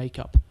is just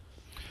make-up?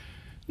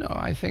 No,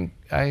 I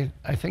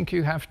think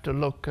you have to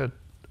look at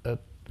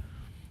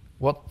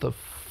what the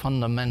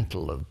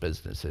fundamental of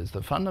business is.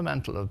 The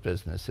fundamental of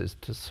business is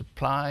to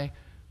supply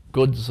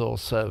goods or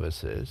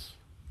services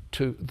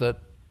that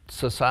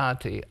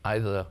society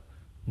either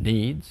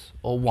needs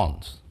or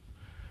wants.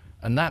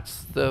 And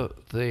that's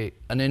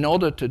and in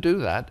order to do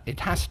that,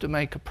 it has to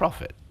make a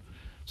profit.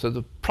 So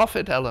the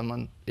profit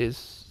element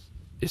is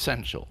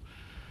essential.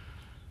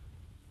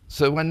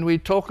 So when we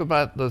talk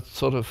about the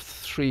sort of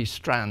three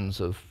strands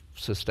of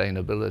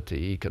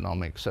sustainability,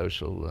 economic,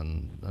 social,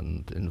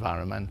 and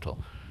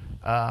environmental,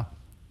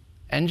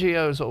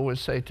 NGOs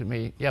always say to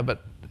me, yeah,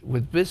 but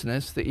with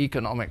business, the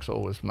economic's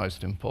always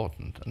most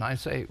important. And I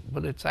say,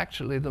 well, it's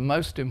actually the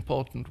most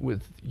important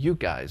with you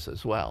guys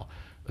as well.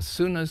 As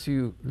soon as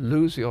you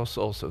lose your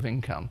source of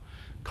income,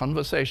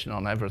 conversation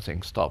on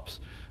everything stops,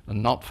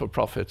 and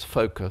not-for-profits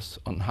focus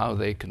on how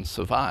they can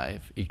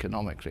survive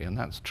economically. And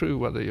that's true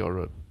whether you're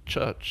a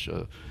church,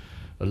 a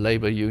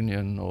labor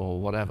union, or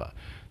whatever.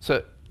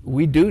 So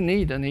we do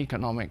need an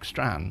economic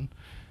strand,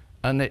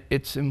 and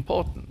it's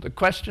important. The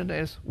question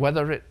is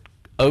whether it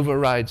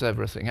overrides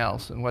everything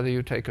else, and whether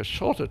you take a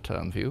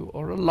shorter-term view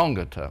or a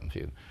longer-term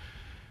view.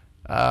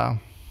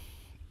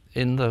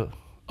 In the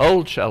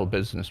old Shell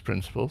business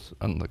principles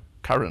and the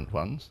current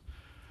ones,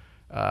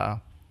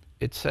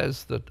 it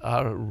says that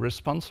our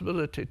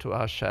responsibility to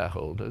our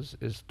shareholders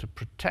is to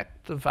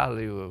protect the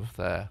value of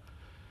their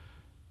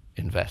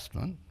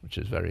investment, which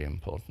is very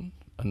important,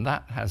 and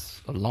that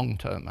has a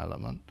long-term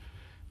element,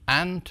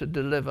 and to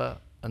deliver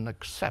an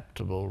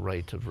acceptable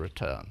rate of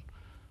return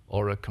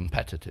or a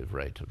competitive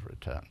rate of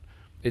return.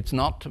 It's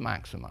not to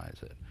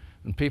maximize it.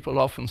 And people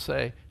often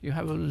say, you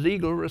have a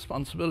legal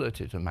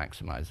responsibility to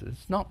maximize it.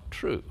 It's not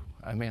true.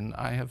 I mean,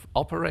 I have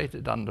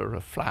operated under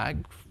a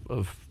flag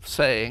of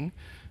saying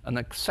an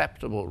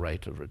acceptable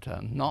rate of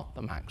return, not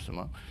the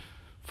maximum,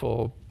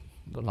 for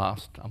the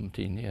last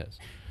umpteen years.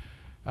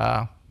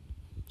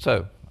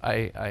 So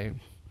I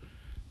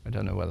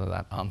don't know whether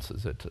that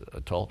answers it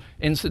at all.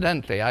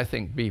 Incidentally, I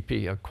think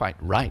BP are quite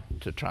right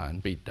to try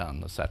and beat down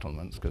the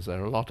settlements, because there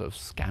are a lot of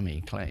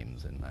scammy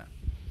claims in there.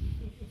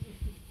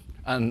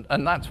 And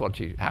that's what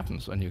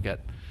happens when you get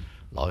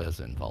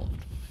lawyers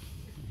involved.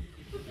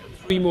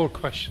 Three more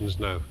questions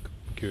now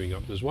queuing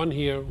up. There's one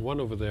here, one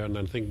over there, and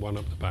I think one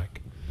up the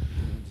back.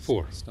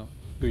 Four. Who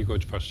are you going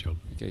to first, John?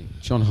 Okay,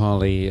 John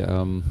Harley,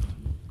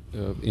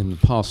 in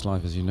past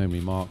life, as you know me,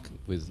 Mark,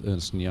 with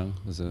Ernst & Young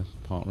as a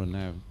partner,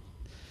 now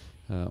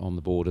on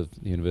the board of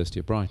the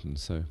University of Brighton,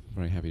 so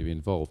very happy to be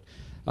involved.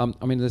 I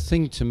mean, the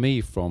thing to me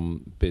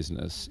from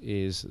business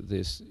is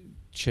this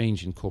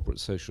change in corporate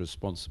social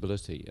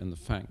responsibility and the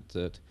fact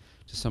that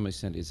to some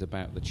extent it's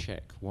about the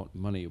check. What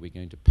money are we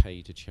going to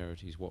pay to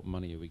charities? What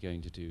money are we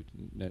going to do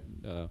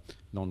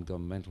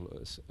non-governmental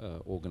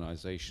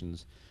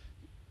organisations?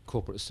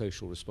 Corporate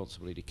social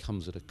responsibility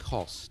comes at a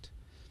cost.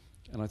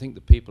 And I think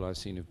the people I've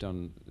seen who've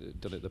done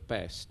it the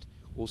best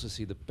also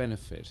see the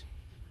benefit.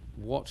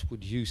 What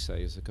would you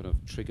say is a kind of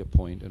trigger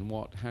point, and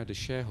how do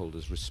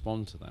shareholders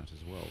respond to that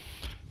as well?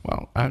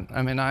 Well,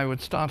 I mean, I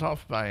would start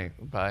off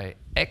by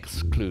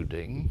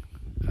excluding,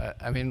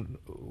 I mean,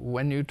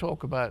 when you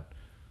talk about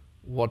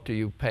what do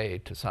you pay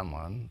to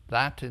someone,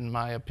 that, in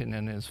my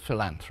opinion, is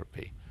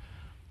philanthropy.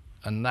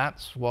 And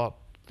that's what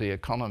The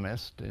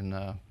Economist, in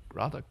a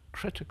rather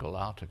critical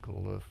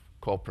article of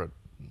corporate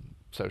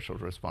social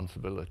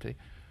responsibility,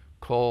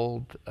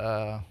 called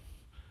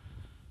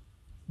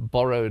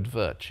borrowed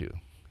virtue.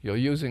 You're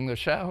using the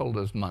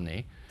shareholders'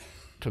 money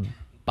to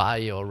buy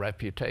your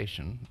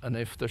reputation, and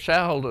if the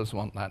shareholders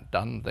want that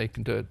done, they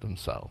can do it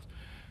themselves.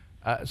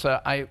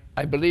 So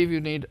I believe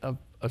you need a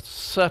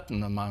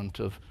certain amount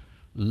of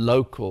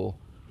local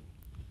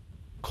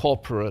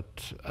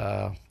corporate,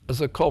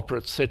 as a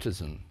corporate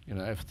citizen. You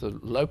know, if the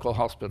local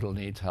hospital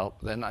needs help,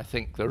 then I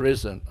think there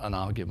is an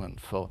argument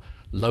for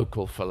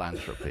local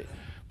philanthropy.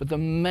 But the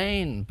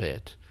main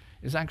bit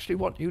is actually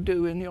what you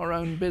do in your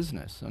own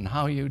business and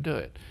how you do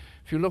it.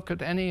 If you look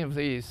at any of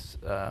these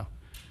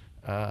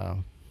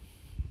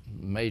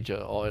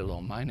major oil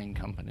or mining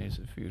companies,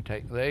 if you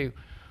take, they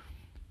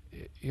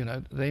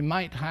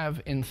might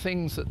have in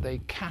things that they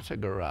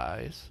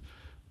categorize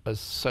as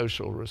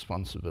social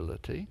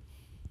responsibility,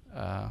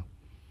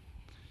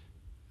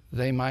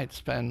 they might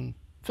spend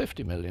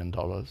 $50 million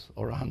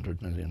or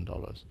 $100 million.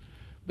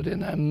 But in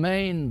their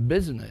main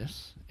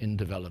business in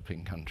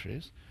developing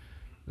countries,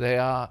 they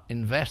are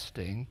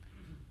investing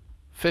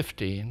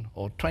 $15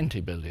 or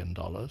 $20 billion,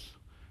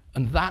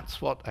 and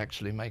that's what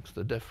actually makes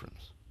the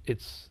difference.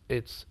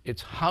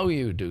 It's how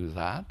you do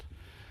that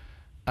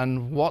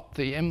and what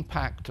the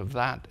impact of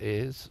that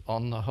is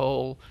on the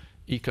whole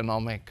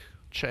economic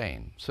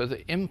chain. So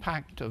the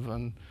impact of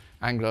an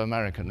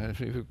Anglo-American,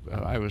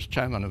 I was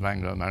chairman of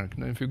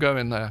Anglo-American, and if you go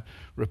in their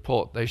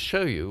report, they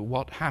show you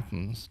what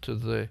happens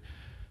to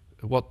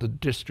what the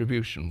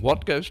distribution,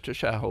 what goes to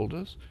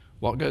shareholders,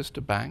 what goes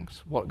to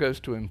banks, what goes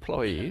to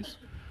employees,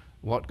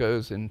 what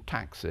goes in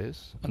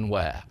taxes, and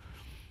where.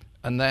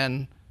 And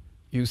then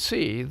you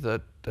see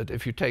that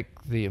if you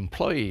take the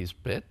employees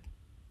bit,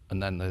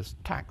 and then there's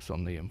tax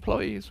on the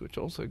employees, which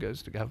also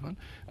goes to government,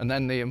 and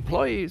then the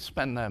employees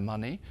spend their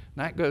money,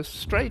 and that goes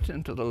straight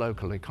into the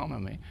local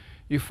economy,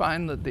 you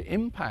find that the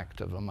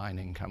impact of a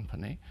mining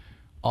company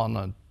on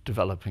a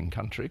developing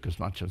country, because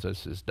much of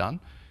this is done,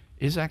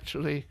 is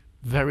actually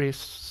very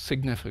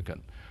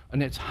significant.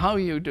 And it's how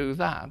you do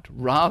that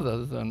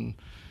rather than,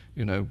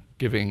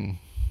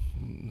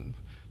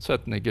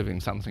 certainly giving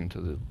something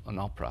to an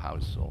opera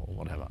house or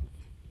whatever.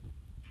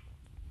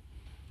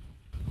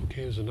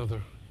 Okay, there's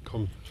another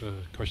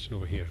question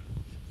over here.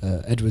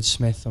 Edward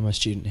Smith, I'm a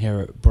student here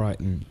at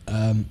Brighton.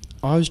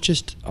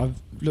 I've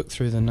looked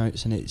through the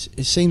notes, and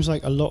it seems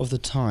like a lot of the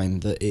time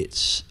that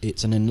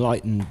it's an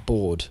enlightened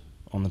board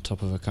on the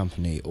top of a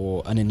company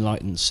or an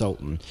enlightened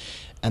sultan,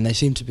 and they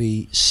seem to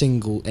be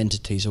single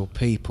entities or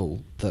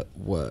people that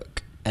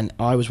work. And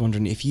I was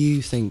wondering if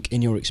you think,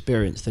 in your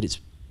experience, that it's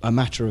a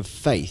matter of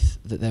faith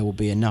that there will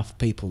be enough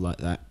people like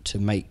that to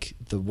make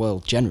the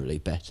world generally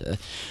better,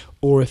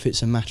 or if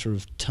it's a matter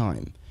of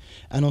time.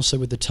 And also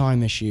with the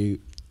time issue,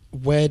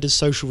 where does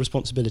social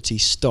responsibility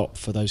stop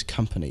for those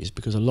companies?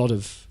 Because a lot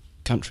of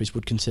countries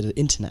would consider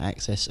internet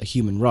access a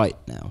human right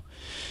now.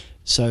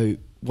 So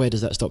where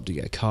does that stop? Do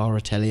you get a car,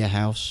 a telly, a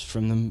house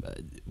from them?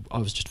 I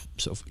was just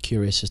sort of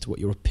curious as to what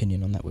your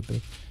opinion on that would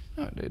be.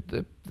 No,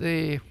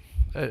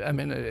 I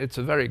mean, it's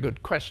a very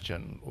good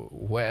question.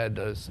 Where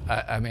does,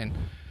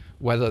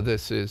 whether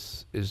this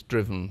is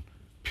driven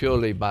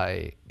purely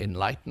by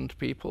enlightened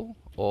people,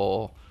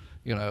 or,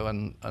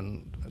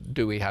 and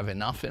do we have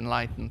enough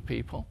enlightened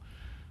people?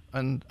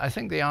 And I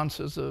think the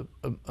answer is a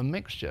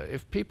mixture.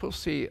 If people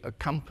see a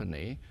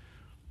company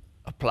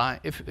apply,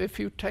 if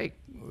you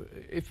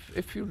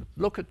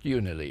look at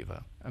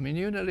Unilever,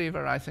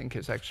 Unilever I think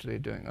is actually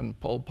doing, and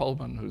Paul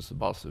Polman, who's the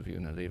boss of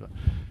Unilever,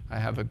 I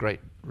have a great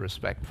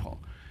respect for.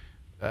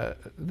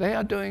 They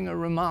are doing a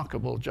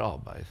remarkable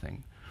job, I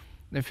think.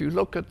 And if you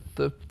look at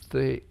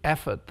the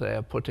effort they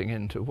are putting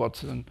into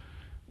what's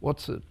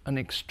an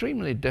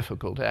extremely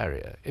difficult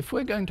area, if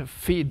we're going to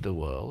feed the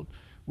world,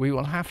 we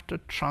will have to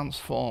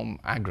transform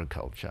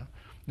agriculture.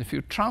 If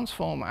you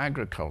transform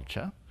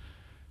agriculture,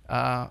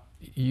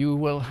 you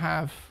will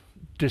have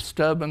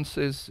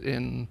disturbances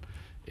in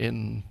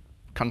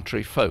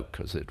country folk,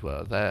 as it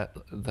were.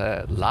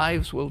 Their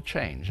lives will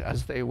change,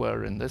 as they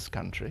were in this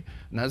country,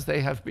 and as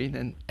they have been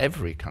in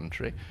every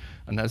country,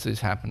 and as is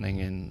happening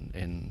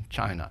in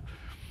China.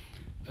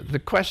 The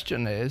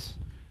question is,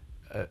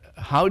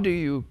 how do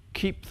you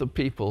keep the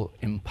people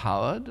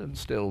empowered and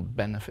still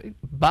benefit,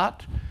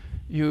 but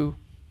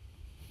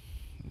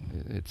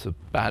it's a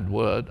bad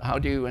word, how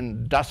do you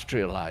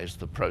industrialize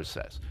the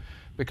process?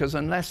 Because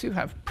unless you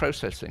have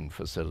processing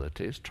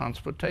facilities,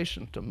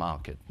 transportation to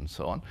market and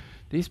so on,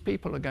 these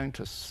people are going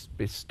to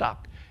be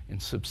stuck in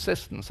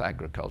subsistence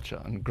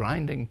agriculture and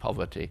grinding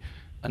poverty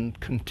and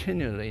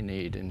continually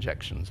need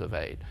injections of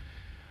aid.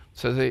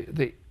 So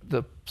the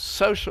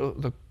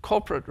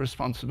corporate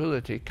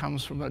responsibility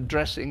comes from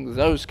addressing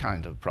those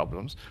kind of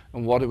problems.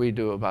 And what do we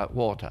do about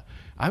water?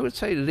 I would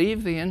say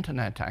leave the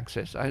internet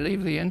access. I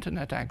leave the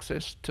internet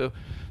access to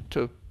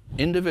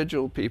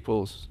individual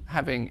people's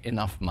having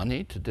enough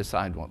money to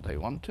decide what they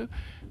want to,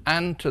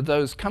 and to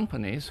those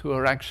companies who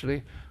are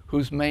actually,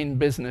 whose main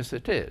business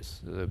it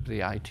is,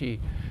 the IT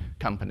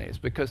companies.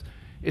 Because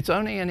it's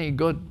only any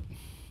good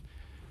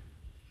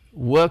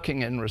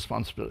working in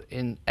responsibility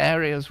in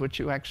areas which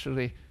you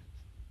actually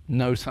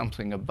know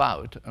something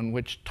about and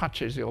which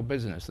touches your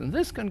business. And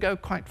this can go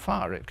quite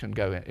far. It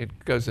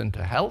goes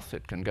into health,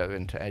 it can go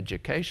into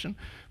education,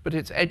 but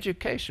it's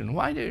education.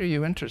 Why are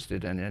you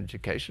interested in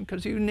education?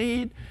 Because you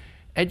need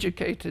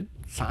educated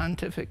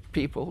scientific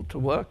people to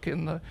work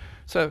in the...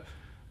 So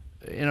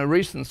in a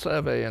recent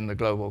survey in the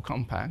Global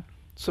Compact,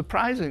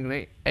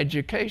 surprisingly,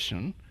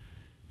 education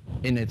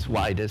in its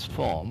widest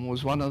form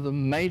was one of the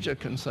major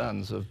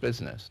concerns of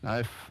business. Now,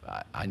 if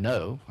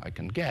I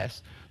can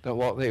guess that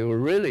what they were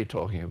really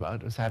talking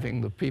about was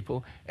having the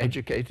people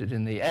educated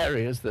in the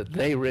areas that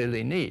they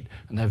really need,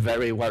 and they're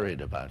very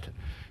worried about it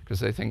because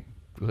they think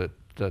that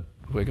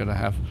we're going to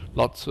have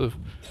lots of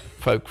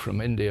folk from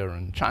India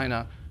and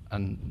China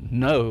and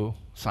no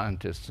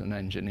scientists and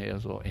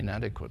engineers, or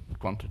inadequate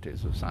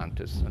quantities of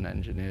scientists and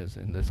engineers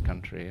in this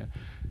country,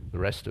 the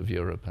rest of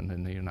Europe and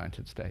in the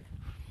United States.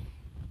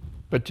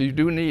 But you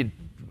do need,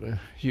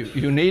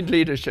 you need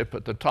leadership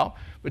at the top,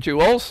 but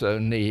you also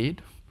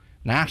need,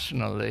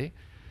 nationally,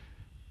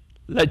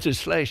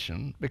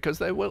 legislation, because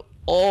there will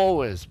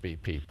always be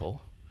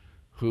people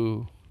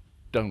who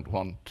don't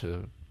want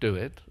to do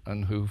it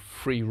and who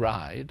free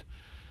ride.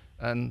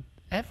 And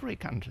every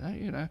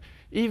country, you know,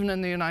 even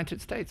in the United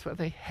States where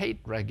they hate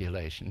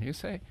regulation, you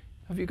say,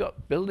 have you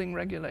got building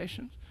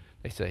regulations?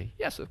 They say,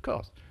 yes, of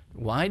course.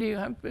 Why do you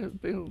have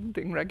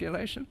building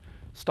regulation?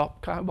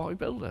 Stop cowboy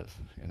builders,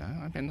 you know.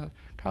 I mean, the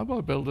cowboy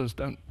builders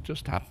don't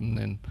just happen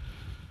in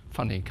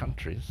funny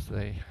countries.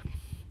 They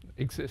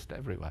exist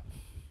everywhere.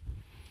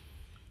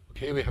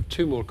 Okay, we have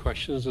two more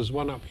questions. There's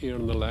one up here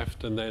on the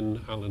left, and then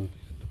Alan in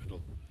the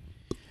middle.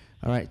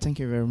 All right, thank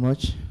you very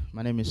much.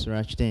 My name is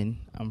Suraj Din.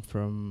 I'm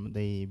from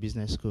the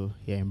business school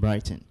here in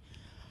Brighton.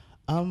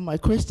 My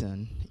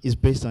question is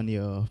based on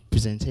your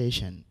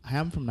presentation. I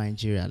am from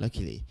Nigeria,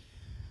 luckily.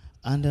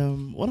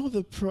 And one of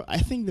the I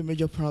think the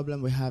major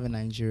problem we have in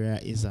Nigeria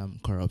is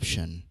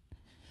corruption.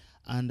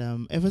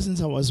 And ever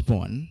since I was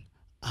born,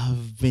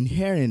 I've been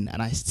hearing,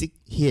 and I stick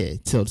here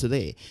till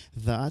today,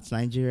 that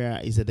Nigeria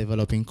is a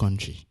developing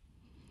country.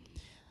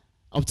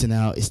 Up to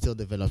now, it's still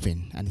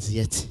developing, and it's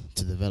yet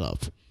to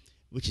develop,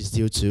 which is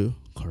due to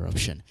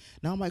corruption.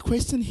 Now, my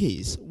question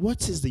is,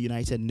 what is the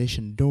United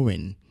Nations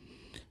doing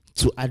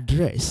to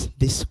address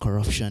this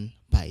corruption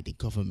by the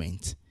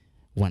government?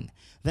 One.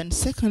 Then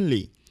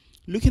secondly,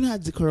 looking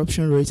at the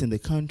corruption rate in the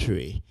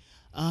country,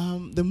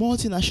 the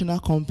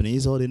multinational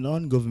companies or the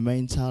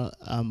non-governmental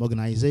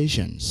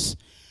organizations,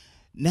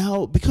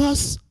 now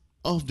because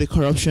of the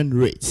corruption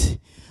rate,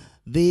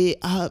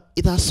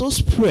 it has so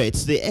spread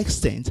to the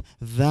extent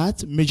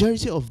that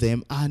majority of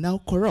them are now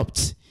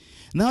corrupt.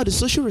 Now the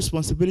social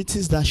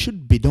responsibilities that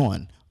should be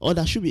done or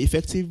that should be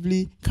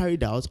effectively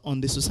carried out on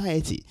the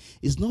society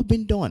is not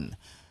being done.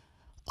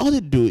 All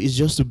they do is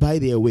just to buy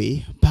their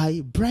way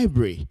by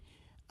bribery.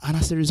 And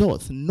as a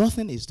result,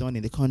 nothing is done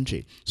in the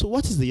country. So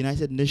what is the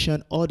United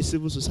Nations or the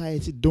civil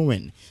society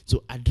doing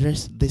to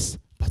address this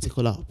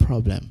particular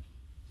problem?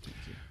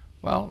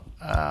 Well,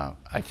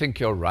 I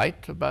think you're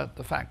right about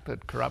the fact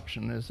that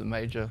corruption is a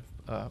major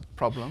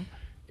problem.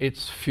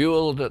 It's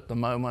fueled at the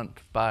moment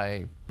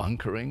by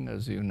bunkering,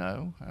 as you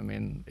know. I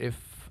mean,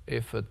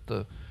 if at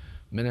the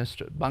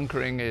ministry,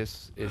 bunkering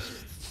is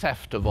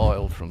theft of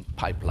oil from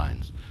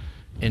pipelines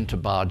into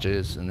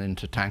barges and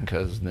into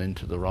tankers and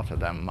into the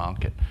Rotterdam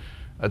market.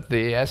 At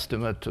the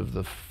estimate of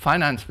the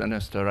finance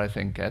minister, I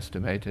think,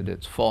 estimated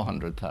it's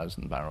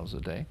 400,000 barrels a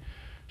day.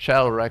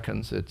 Shell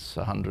reckons it's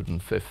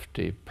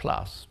 150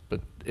 plus.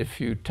 But if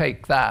you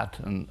take that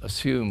and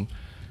assume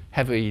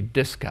heavy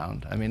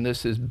discount, I mean,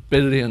 this is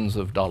billions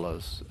of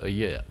dollars a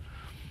year.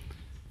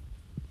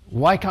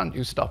 Why can't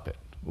you stop it?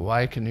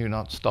 Why can you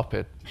not stop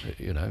it?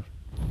 You know,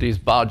 these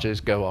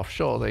barges go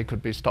offshore, they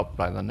could be stopped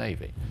by the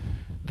Navy.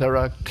 There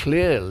are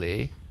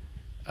clearly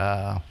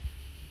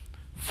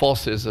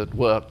forces at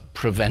work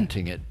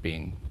preventing it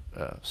being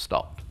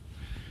stopped.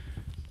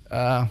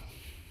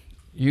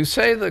 You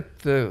say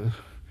that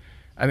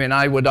I mean,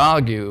 I would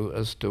argue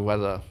as to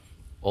whether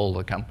all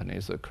the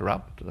companies are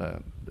corrupt.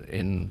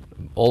 In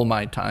all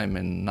my time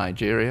in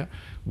Nigeria,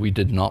 we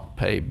did not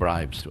pay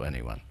bribes to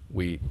anyone.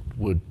 We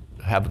would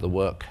have the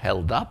work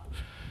held up.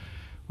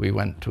 We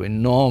went to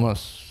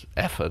enormous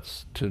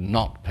efforts to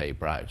not pay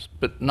bribes.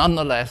 But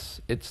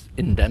nonetheless, it's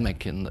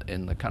endemic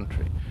in the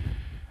country.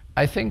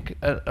 I think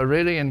a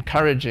really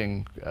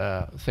encouraging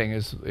thing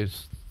is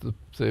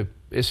the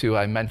issue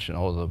I mentioned,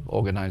 or the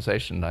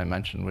organization I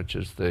mentioned, which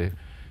is the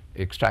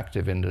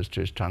Extractive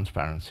Industries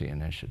Transparency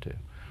Initiative.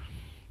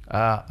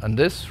 And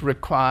this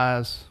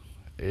requires,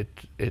 it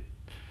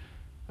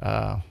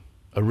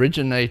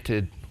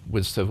originated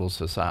with civil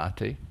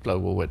society,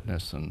 Global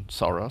Witness and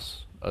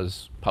Soros,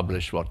 as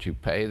Publish What You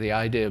Pay. The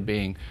idea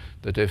being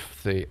that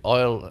if the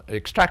oil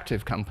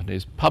extractive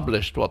companies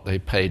published what they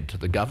paid to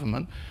the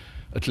government,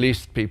 at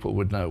least people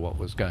would know what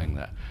was going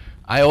there.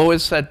 I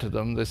always said to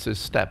them, this is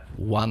step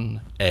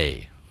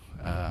 1A.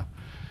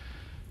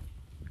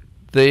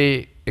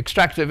 The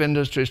Extractive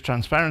Industries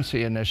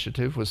Transparency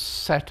Initiative was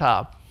set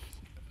up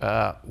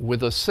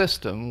with a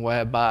system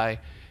whereby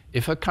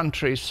if a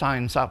country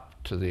signs up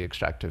to the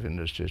Extractive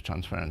Industries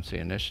Transparency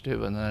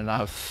Initiative, and there are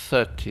now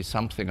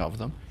 30-something of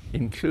them,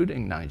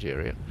 including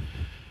Nigeria,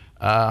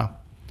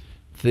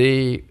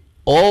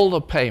 all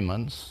the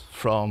payments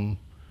from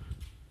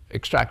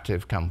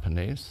extractive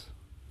companies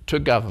to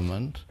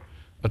government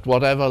at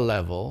whatever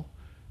level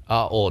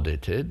are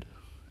audited,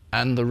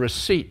 and the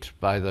receipt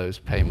by those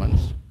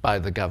payments by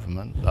the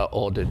government are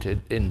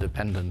audited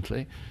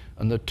independently,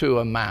 and the two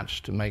are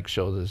matched to make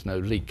sure there's no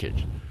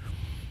leakage.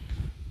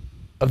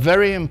 A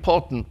very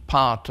important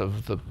part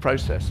of the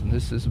process, and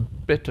this is a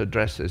bit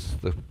addresses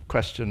the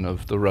question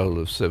of the role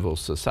of civil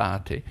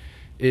society,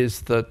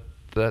 is that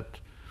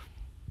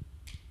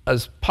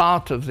as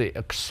part of the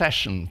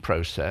accession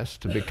process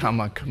to become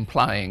a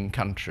complying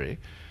country,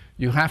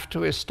 you have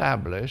to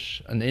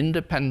establish an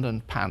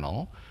independent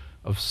panel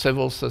of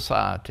civil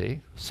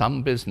society,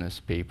 some business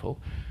people,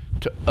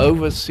 to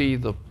oversee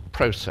the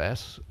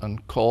process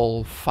and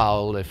call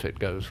foul if it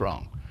goes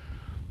wrong.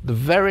 The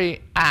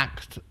very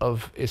act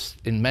of,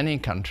 in many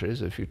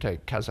countries, if you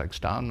take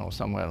Kazakhstan or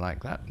somewhere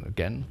like that,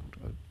 again,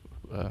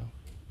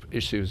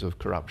 issues of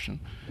corruption,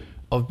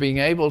 of being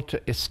able to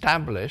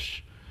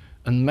establish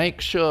and make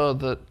sure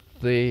that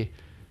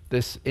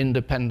this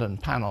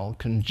independent panel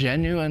can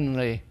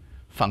genuinely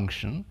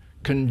function,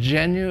 can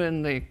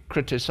genuinely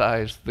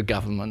criticize the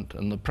government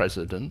and the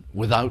president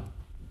without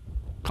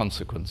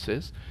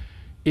consequences,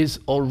 is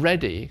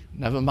already,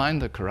 never mind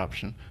the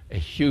corruption, a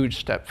huge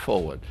step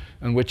forward,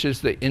 and which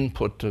is the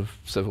input of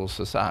civil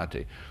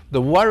society.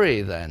 The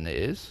worry then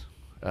is,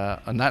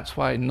 and that's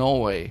why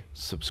Norway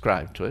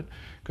subscribed to it,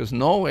 because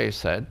Norway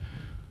said,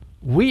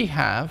 we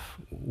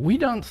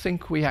don't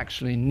think we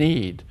actually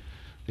need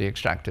the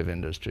Extractive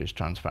Industries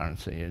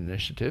Transparency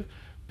Initiative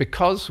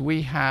because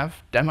we have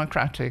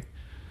democratic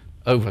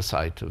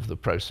oversight of the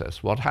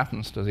process, what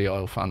happens to the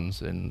oil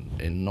funds in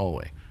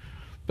Norway.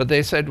 But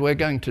they said, we're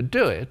going to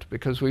do it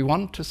because we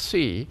want to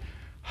see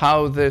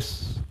how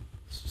this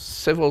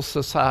civil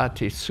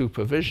society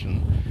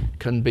supervision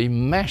can be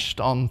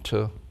meshed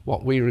onto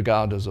what we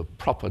regard as a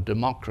proper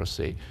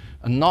democracy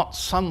and not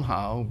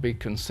somehow be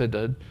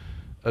considered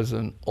as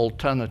an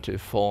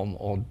alternative form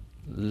or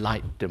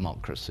light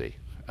democracy.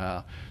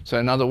 So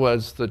in other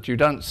words, that you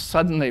don't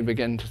suddenly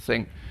begin to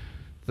think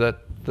that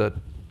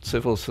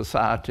civil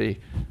society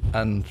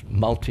and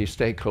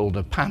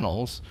multi-stakeholder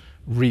panels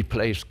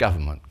replace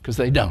government, because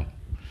they don't.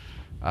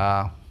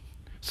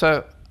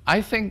 So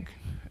I think,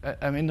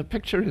 I mean, the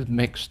picture is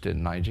mixed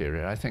in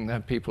Nigeria. I think there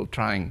are people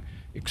trying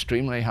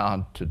extremely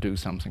hard to do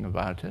something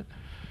about it.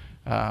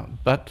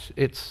 But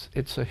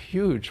it's a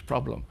huge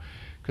problem,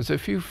 because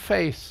if you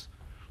face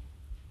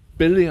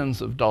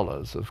billions of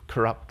dollars of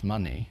corrupt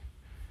money,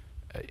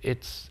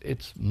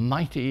 it's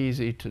mighty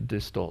easy to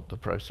distort the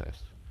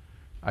process.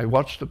 I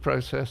watched the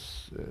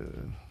process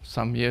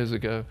some years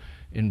ago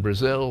in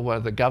Brazil, where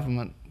the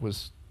government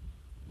was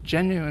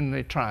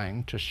genuinely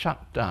trying to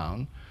shut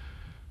down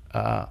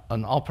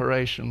an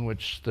operation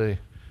which the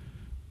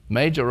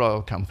major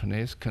oil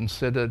companies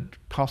considered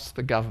cost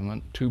the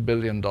government $2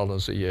 billion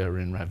a year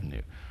in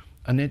revenue.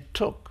 And it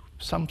took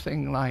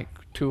something like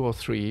 2 or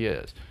 3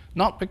 years.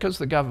 Not because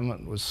the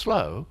government was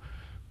slow,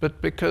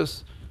 but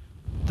because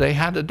they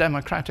had a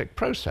democratic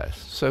process.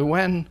 So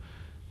when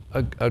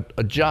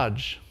a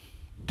judge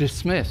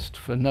dismissed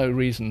for no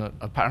reason,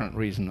 apparent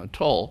reason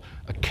at all,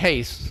 a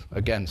case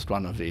against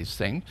one of these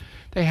things,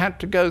 they had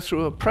to go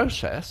through a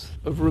process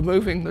of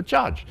removing the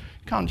judge.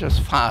 You can't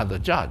just fire the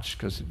judge,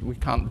 because we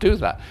can't do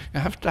that.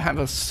 You have to have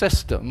a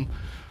system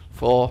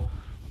for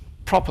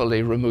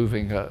properly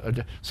removing a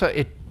judge. So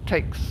it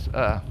takes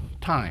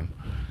time.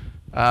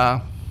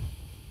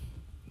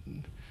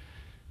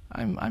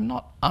 I'm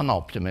not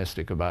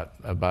unoptimistic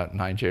about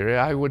Nigeria.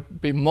 I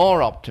would be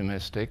more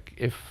optimistic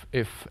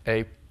if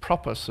a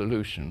proper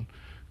solution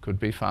could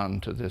be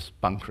found to this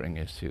bunkering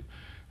issue.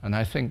 And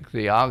I think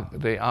the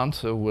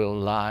answer will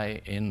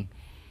lie in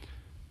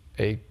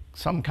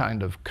some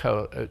kind of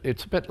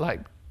it's a bit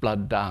like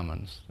blood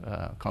diamonds,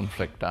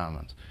 conflict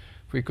diamonds.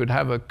 If we could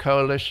have a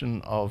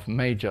coalition of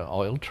major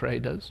oil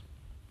traders,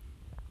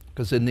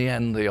 because in the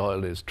end the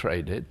oil is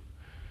traded,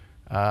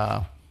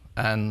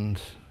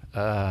 and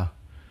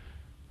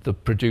the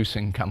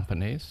producing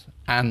companies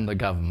and the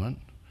government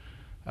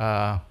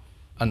and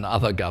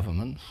other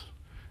governments,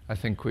 I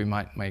think we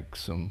might make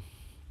some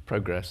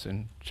progress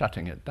in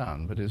shutting it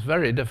down. But it's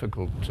very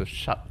difficult to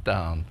shut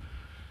down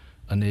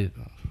an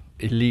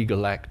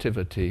illegal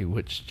activity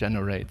which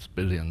generates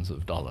billions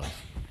of dollars.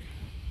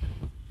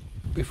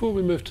 Before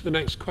we move to the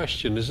next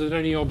question, is there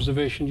any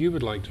observation you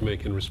would like to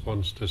make in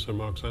response to Sir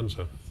Mark's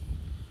answer?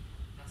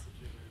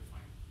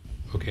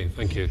 Okay,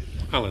 thank you.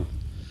 Alan.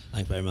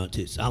 Thanks very much.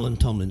 It's Alan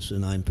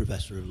Tomlinson. I'm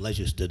Professor of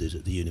Leisure Studies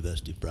at the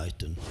University of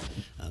Brighton.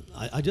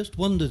 I just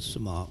wondered, Sir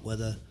Mark,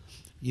 whether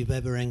you've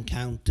ever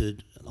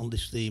encountered, on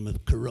this theme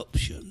of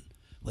corruption,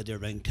 whether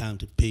you've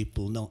encountered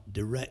people not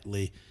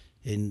directly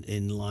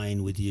in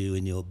line with you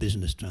in your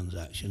business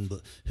transaction,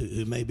 but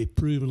who may be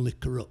provenly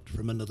corrupt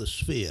from another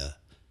sphere,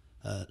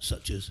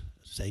 such as,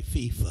 say,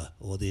 FIFA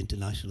or the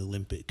International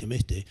Olympic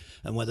Committee,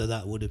 and whether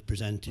that would have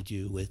presented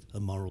you with a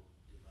moral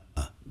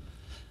dilemma.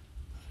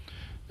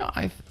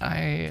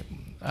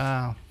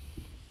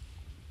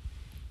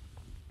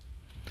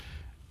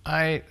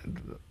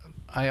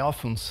 I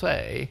often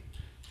say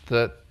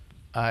that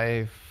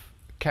I've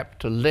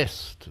kept a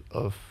list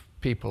of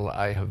people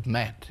I have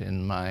met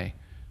in my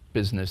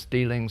business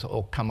dealings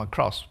or come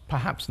across,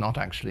 perhaps not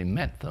actually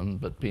met them,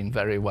 but been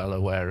very well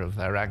aware of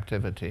their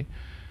activity,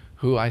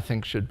 who I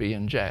think should be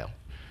in jail.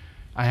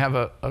 I have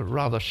a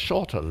rather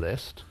shorter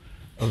list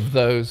of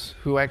those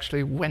who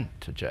actually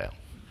went to jail.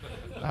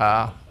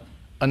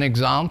 An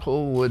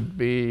example would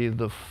be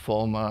the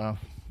former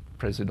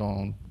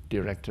President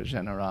Director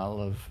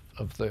General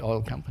of the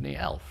oil company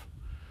ELF.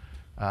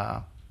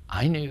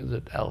 I knew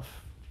that ELF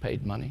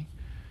paid money.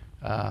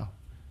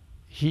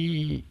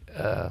 He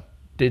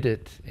did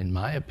it, in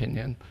my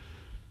opinion,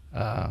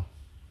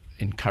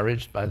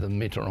 encouraged by the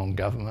Mitterrand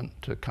government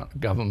to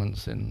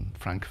governments in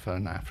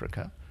Francophone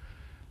Africa.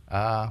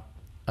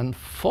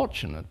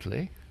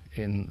 Unfortunately,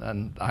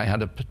 and I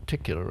had a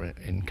particular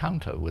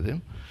encounter with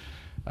him,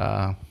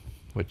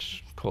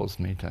 which caused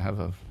me to have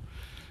a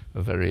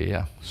very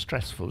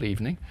stressful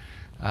evening.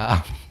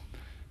 I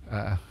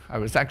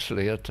was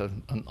actually at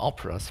an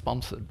opera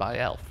sponsored by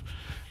ELF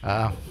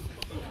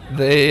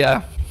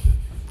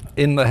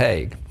in The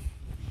Hague.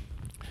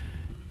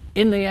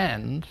 In the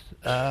end,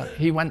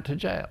 he went to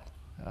jail,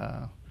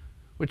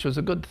 which was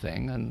a good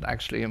thing and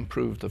actually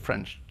improved the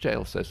French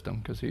jail system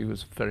because he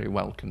was very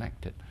well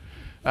connected.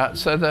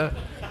 So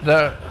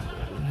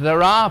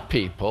there are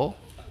people,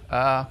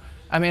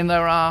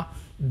 there are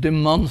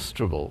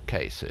demonstrable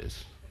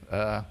cases.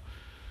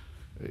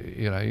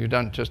 You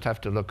don't just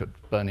have to look at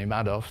Bernie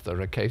Madoff.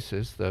 There are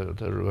cases. There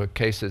were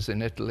cases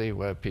in Italy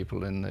where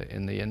people in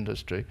the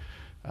industry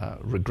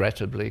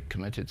regrettably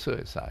committed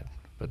suicide.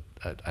 But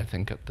I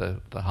think at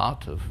the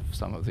heart of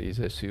some of these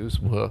issues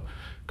were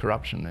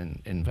corruption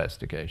in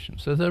investigation.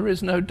 So there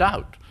is no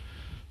doubt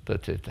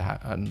that it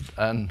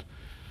happened.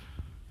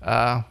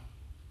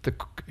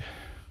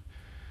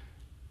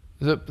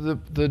 The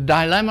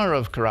dilemma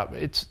of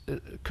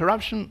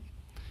corruption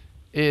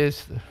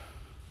is,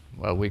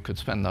 well, we could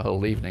spend the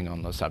whole evening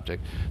on the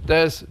subject.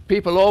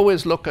 People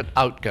always look at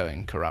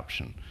outgoing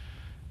corruption.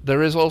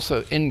 There is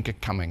also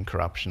incoming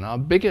corruption. Our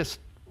biggest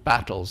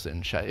battles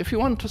in share. If you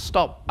want to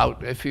stop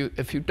if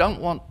you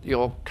don't want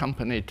your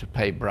company to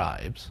pay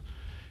bribes,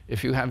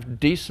 if you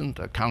have decent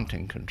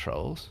accounting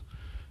controls,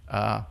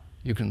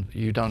 you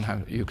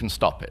can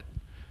stop it.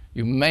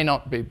 You may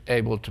not be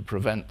able to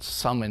prevent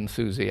some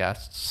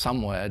enthusiasts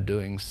somewhere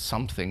doing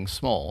something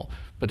small,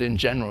 but in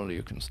general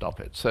you can stop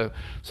it. So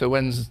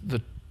when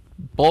the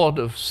board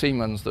of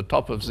Siemens, the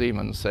top of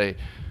Siemens, say,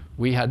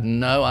 we had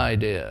no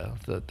idea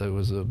that there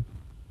was €1.5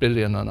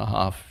 billion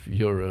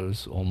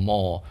or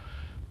more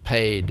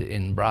paid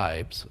in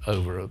bribes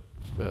over a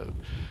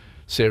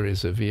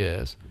series of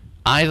years,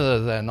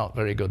 either they're not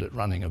very good at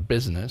running a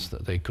business,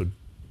 that they could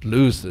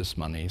lose this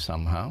money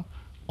somehow,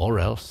 or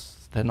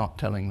else they're not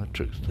telling the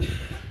truth.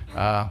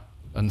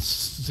 And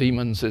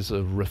Siemens is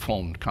a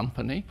reformed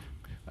company,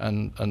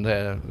 and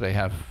they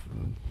have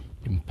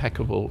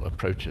impeccable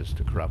approaches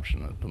to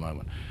corruption at the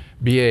moment.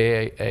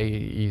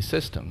 BAE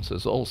Systems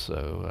is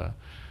also,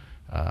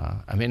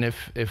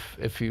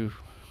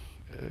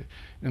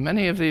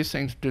 many of these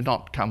things do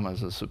not come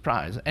as a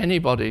surprise.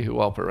 Anybody who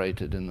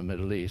operated in the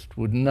Middle East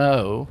would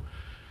know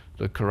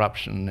the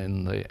corruption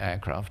in the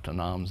aircraft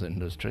and arms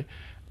industry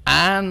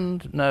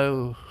and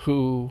know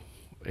who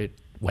it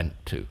went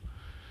to.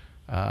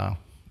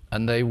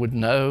 And they would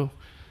know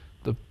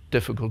the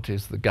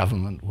difficulties the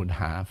government would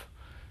have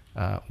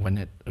when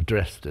it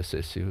addressed this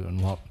issue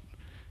and what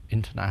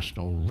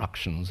international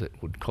ructions it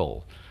would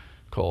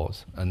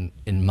cause. And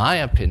in my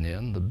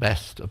opinion, the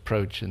best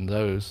approach in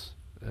those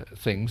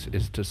things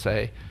is to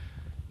say,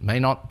 may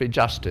not be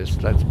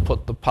justice, let's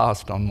put the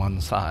past on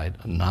one side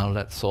and now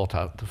let's sort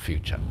out the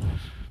future.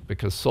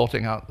 Because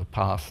sorting out the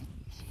past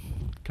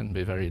can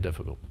be very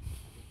difficult.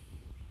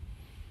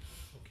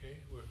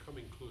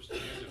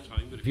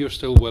 if you're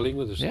still willing,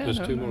 there's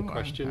two more I'm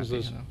questions.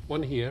 happy, There's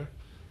one here,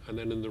 and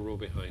then in the row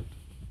behind.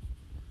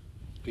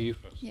 Are you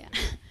first? Yeah.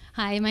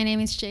 Hi, my name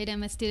is Jade.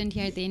 I'm a student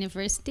here at the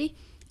university,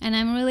 and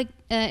I'm really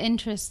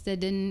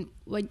interested in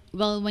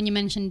when you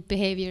mentioned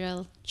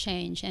behavioral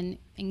change and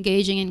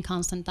engaging in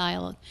constant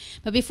dialogue.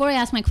 But before I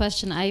ask my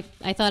question, I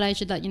thought I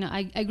should let you know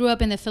I grew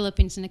up in the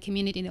Philippines in a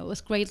community that was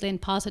greatly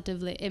and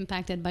positively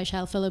impacted by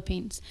Shell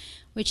Philippines,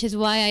 which is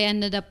why I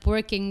ended up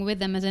working with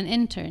them as an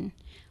intern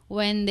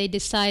when they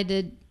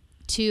decided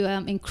to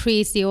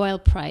increase the oil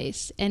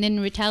price. And in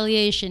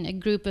retaliation, a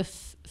group of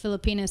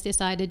Filipinos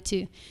decided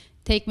to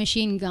take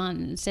machine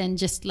guns and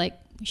just like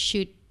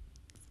shoot,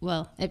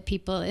 at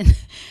people in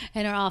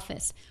our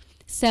office.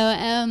 So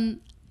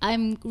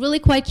I'm really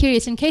quite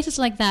curious, in cases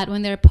like that,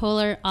 when there are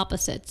polar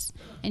opposites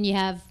and you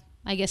have,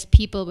 I guess,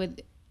 people with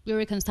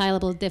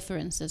irreconcilable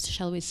differences,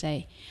 shall we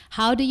say,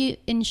 how do you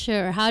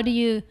ensure, how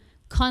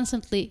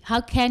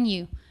can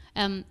you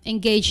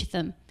engage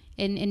them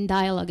in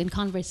dialogue and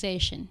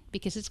conversation?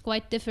 Because it's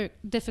quite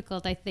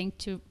difficult, I think,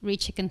 to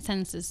reach a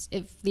consensus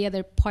if the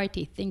other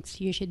party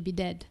thinks you should be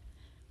dead.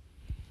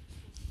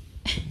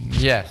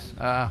 Yes.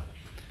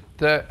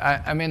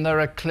 I mean, there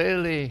are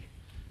clearly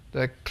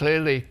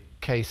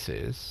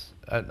cases,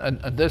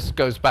 and this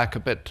goes back a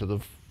bit to the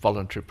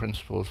voluntary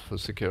principles for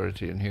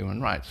security and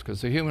human rights,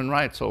 because the human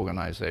rights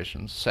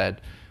organizations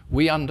said,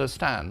 we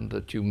understand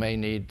that you may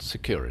need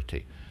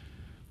security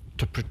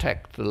to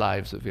protect the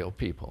lives of your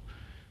people.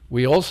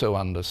 We also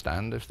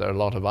understand if there are a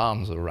lot of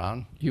arms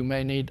around, you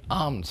may need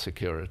armed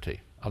security,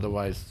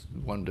 otherwise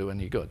it won't do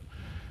any good.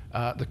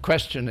 The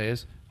question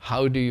is,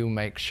 how do you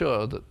make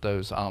sure that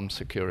those armed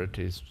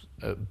securities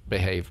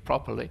behave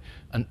properly?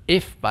 And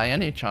if by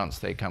any chance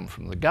they come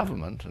from the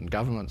government, and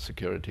government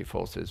security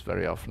forces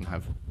very often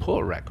have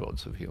poor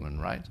records of human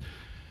rights,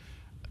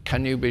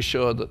 can you be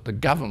sure that the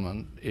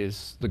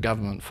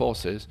government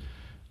forces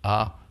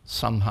are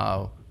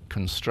somehow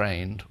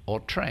constrained or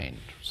trained?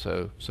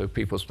 So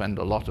people spend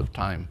a lot of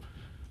time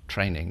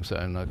training. So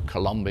in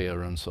Colombia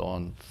and so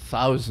on,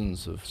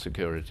 thousands of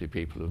security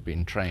people have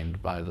been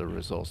trained by the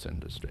resource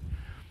industry.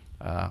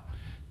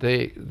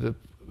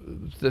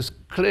 There's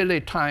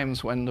clearly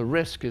times when the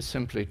risk is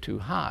simply too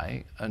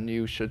high, and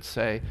you should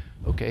say,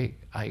 okay,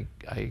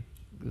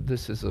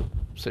 this is a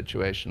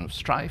situation of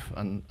strife,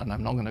 and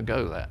I'm not going to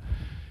go there.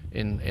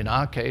 In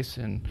our case,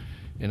 in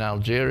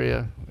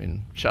Algeria,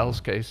 in Shell's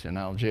case in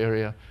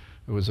Algeria,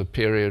 there was a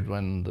period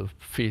when the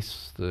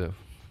FIS, the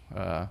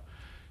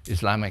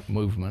Islamic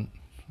movement,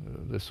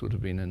 this would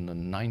have been in the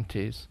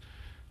 90s,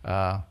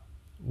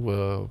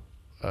 were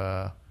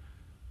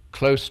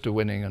close to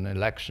winning an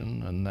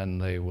election, and then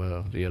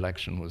the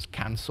election was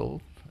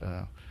cancelled.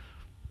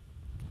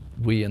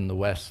 We in the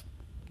West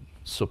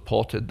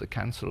supported the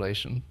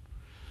cancellation,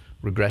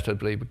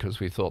 regrettably,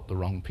 because we thought the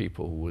wrong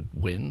people would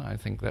win. I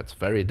think that's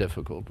very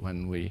difficult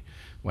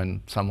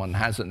when someone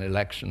has an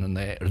election and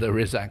there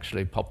is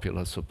actually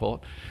popular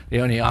support.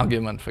 The only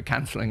argument for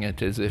cancelling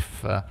it is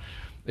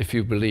if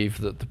you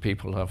believe that the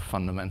people are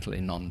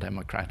fundamentally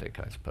non-democratic,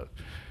 I suppose.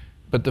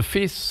 But the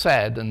FIS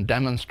said and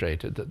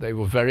demonstrated that they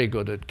were very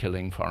good at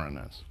killing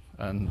foreigners.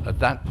 And at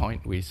that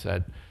point we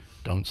said,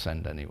 don't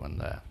send anyone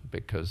there,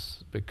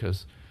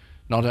 because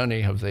not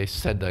only have they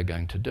said they're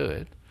going to do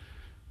it,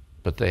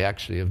 but they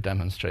actually have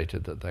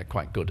demonstrated that they're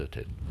quite good at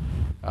it.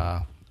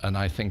 And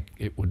I think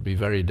it would be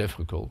very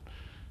difficult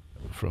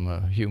from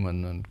a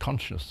human and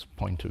conscious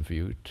point of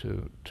view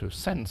to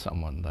send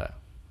someone there,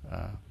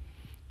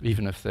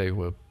 even if they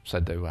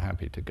said they were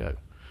happy to go.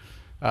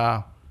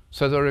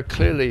 So there are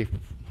clearly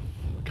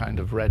kind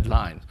of red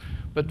lines.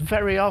 But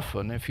very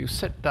often, if you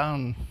sit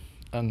down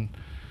and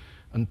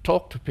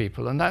talk to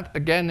people, and that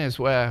again is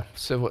where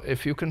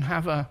if you can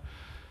have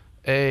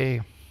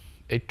a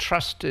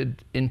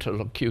trusted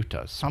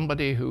interlocutor,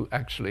 somebody who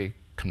actually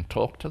can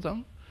talk to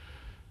them,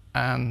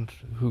 and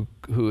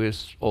who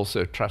is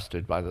also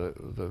trusted by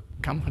the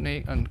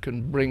company and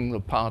can bring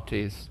the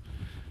parties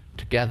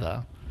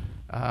together,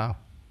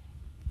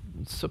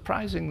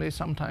 surprisingly,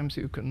 sometimes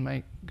you can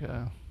make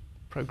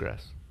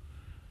progress.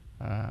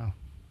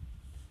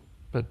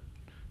 But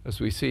as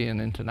we see in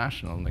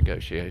international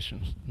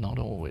negotiations, not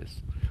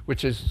always.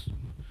 Which is,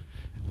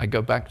 I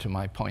go back to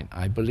my point,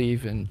 I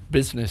believe in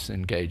business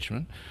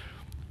engagement.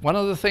 One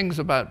of the things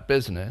about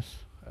business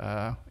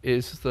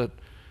is that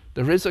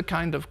there is a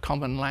kind of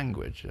common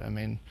language. I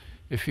mean,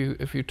 if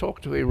you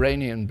talk to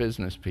Iranian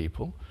business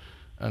people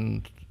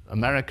and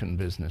American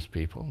business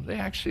people, they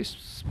actually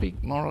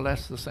speak more or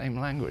less the same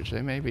language.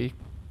 They may be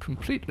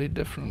completely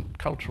different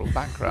cultural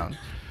backgrounds,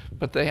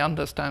 but they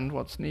understand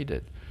what's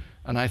needed.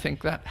 And I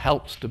think that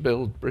helps to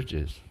build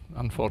bridges.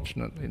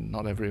 Unfortunately,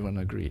 not everyone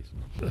agrees.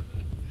 I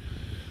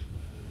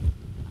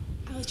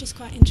was just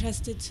quite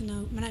interested to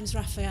know, my name's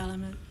Raphael,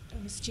 I'm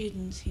a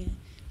student here.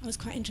 I was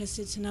quite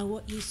interested to know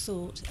what you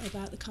thought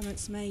about the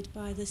comments made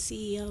by the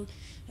CEO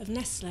of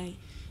Nestle,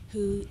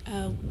 who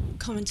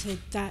commented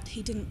that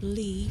he didn't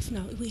believe,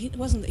 no, it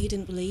wasn't that he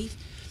didn't believe,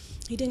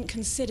 he didn't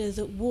consider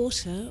that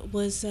water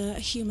was a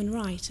human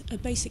right, a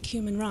basic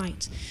human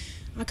right.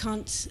 I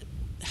can't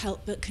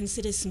help but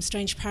consider some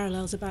strange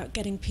parallels about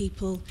getting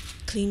people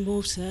clean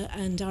water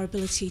and our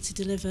ability to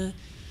deliver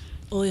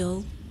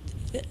oil,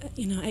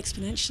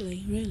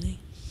 exponentially, really.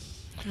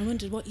 I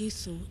wondered what you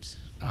thought.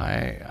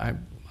 I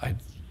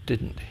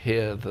didn't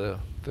hear the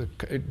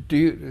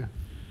do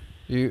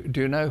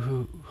you know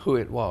who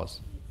it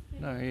was?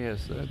 No,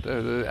 yes.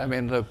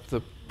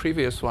 The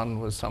previous one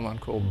was someone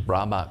called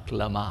Brabak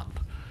Lamat,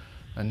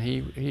 and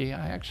I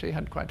actually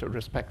had quite a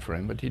respect for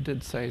him, but he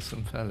did say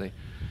some fairly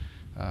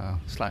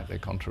slightly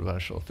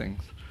controversial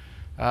things.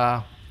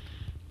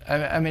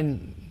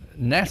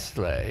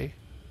 Nestle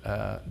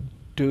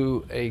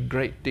do a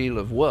great deal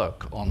of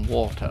work on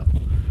water,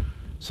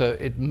 so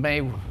it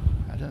may,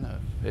 I don't know,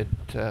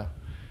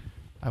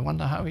 I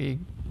wonder how he...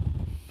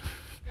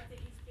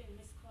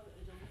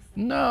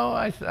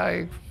 No,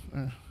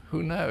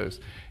 who knows?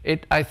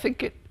 I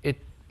think it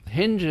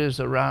hinges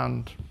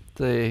around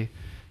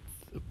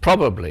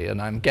probably,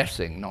 and I'm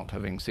guessing, not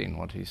having seen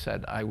what he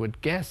said, I would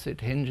guess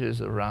it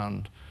hinges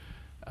around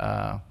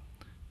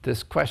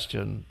this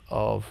question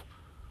of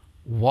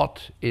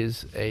what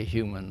is a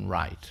human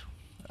right?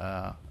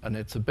 And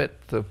it's a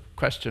bit the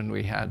question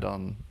we had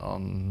on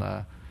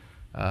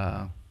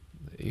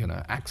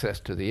access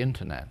to the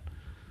internet,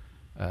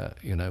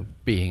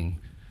 being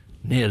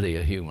nearly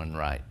a human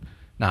right.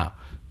 Now,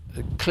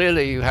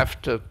 clearly you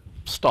have to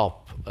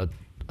stop at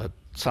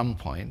some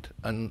point,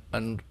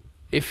 and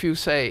if you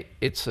say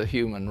it's a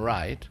human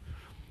right,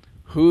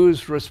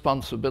 whose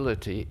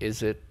responsibility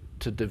is it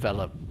to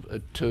develop,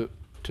 to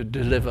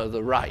deliver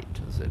the right,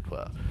 as it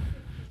were?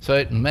 So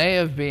it may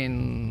have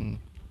been,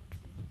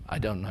 I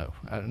don't know,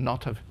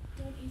 not have...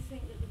 Don't you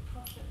think that the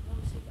profit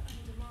motive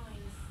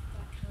undermines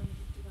that kind of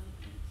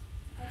development?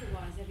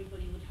 Otherwise,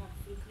 everybody would have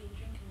free, clean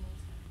drinking water.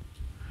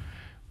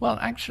 Well,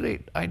 actually,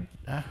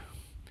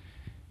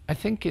 I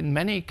think in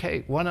many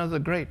cases, one of the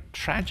great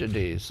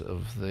tragedies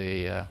of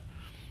the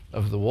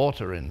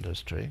water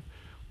industry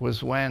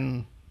was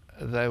when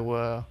there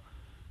were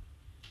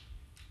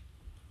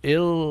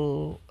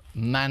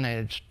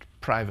ill-managed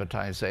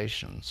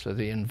privatization. So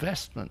the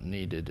investment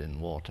needed in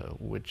water,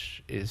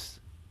 which is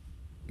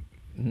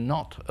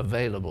not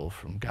available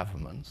from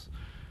governments,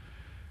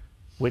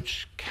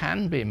 which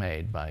can be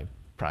made by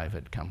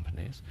private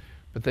companies,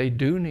 but they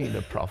do need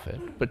a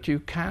profit. But you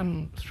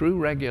can, through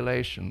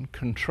regulation,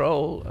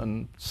 control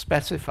and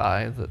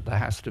specify that there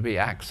has to be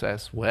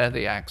access, where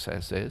the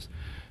access is.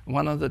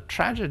 One of the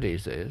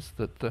tragedies is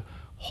that the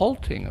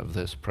halting of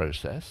this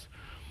process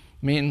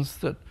means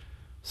that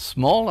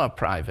smaller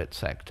private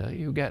sector,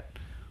 you get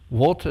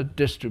water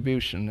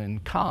distribution in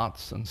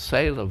carts and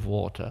sale of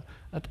water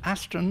at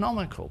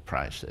astronomical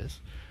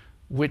prices,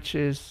 which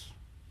is,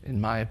 in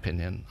my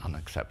opinion,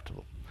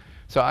 unacceptable.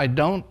 So I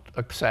don't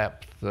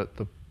accept that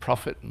the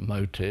profit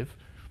motive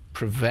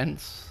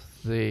prevents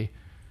the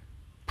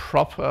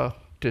proper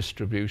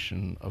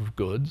distribution of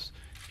goods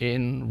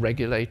in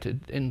regulated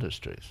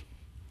industries.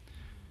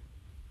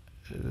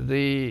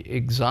 The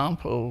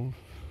example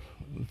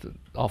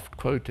oft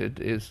quoted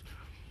is,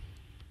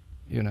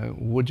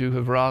 would you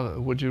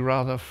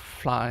rather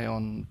fly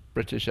on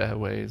British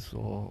Airways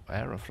or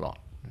Aeroflot?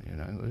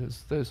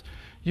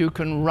 You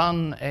can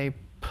run a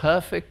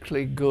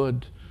perfectly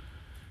good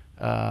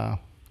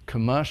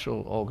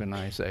commercial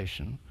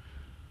organization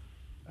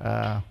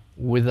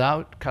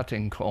without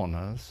cutting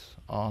corners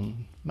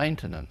on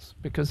maintenance,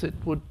 because it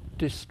would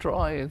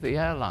destroy the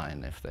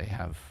airline if they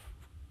have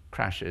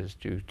crashes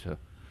due to...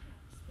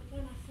 But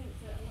then I think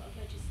that a lot of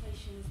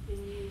legislation has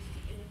been used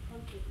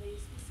inappropriately,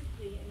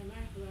 specifically in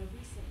America, where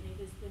recently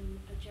there's been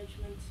a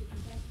judgment to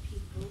prevent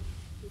people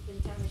who've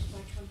been damaged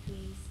by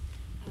companies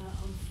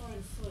on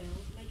foreign soil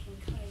making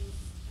claims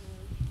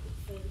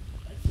for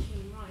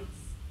human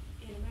rights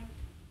in America.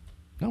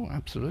 No,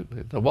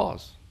 absolutely, there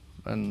was,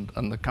 and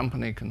the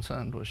company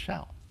concerned was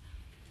Shell.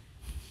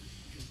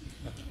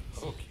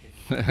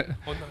 Okay.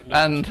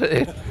 and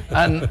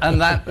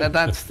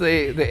that's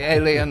the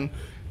alien.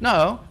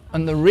 No,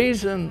 and the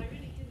reason. I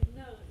really didn't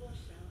know it was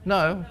Shell.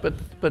 No,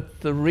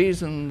 but the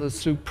reason the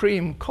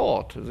Supreme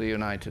Court of the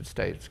United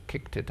States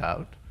kicked it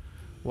out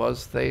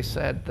was they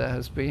said there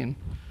has been.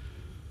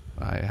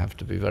 I have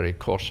to be very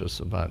cautious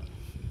about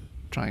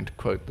trying to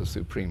quote the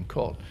Supreme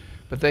Court,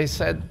 but they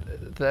said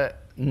that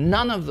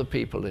none of the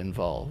people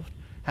involved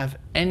have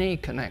any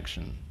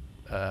connection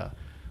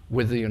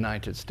with the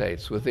United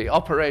States, with the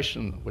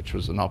operation, which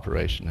was an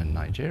operation in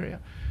Nigeria.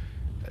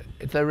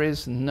 There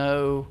is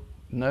no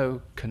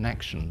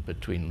connection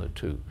between the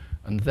two,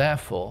 and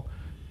therefore,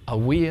 are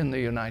we in the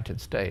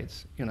United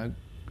States,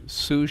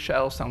 sue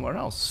Shell somewhere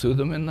else, sue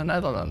them in the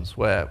Netherlands,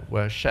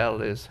 where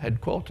Shell is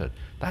headquartered.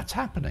 That's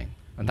happening,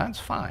 and that's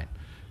fine.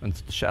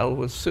 And Shell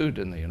was sued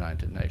in the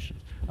United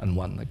Nations and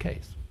won the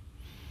case.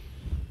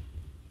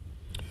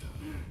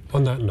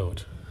 On that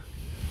note,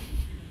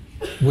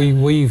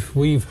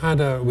 we've had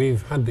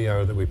the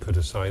hour that we put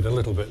aside, a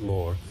little bit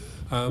more,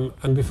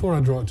 and before I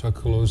draw it to a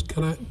close,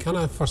 can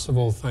I first of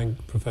all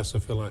thank Professor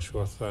Phil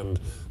Ashworth and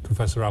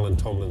Professor Alan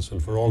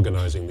Tomlinson for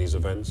organising these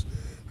events,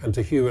 and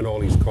to Hugh and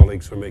all his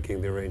colleagues for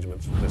making the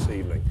arrangements for this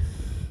evening.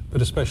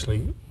 but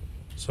especially,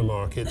 Sir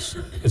Mark, it's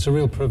a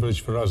real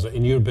privilege for us that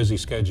in your busy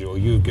schedule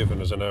you've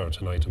given us an hour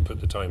tonight and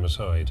put the time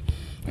aside.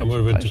 And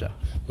we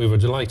were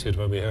delighted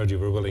when we heard you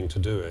were willing to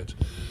do it.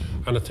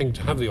 And I think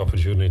to have the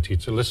opportunity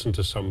to listen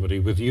to somebody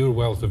with your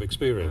wealth of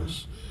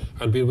experience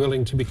and be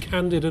willing to be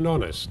candid and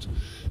honest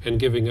in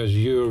giving us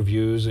your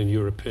views and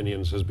your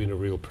opinions has been a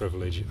real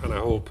privilege. And I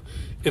hope,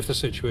 if the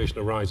situation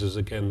arises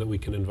again, that we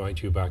can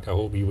invite you back. I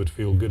hope you would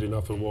feel good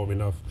enough and warm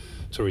enough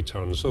to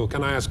return. So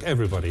can I ask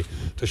everybody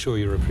to show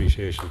your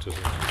appreciation to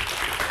them?